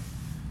Catholic.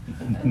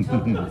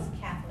 Tolkien was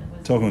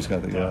Catholic. Tolkien was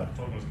Catholic, yeah.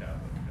 Tolkien was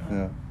Catholic.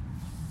 Yeah.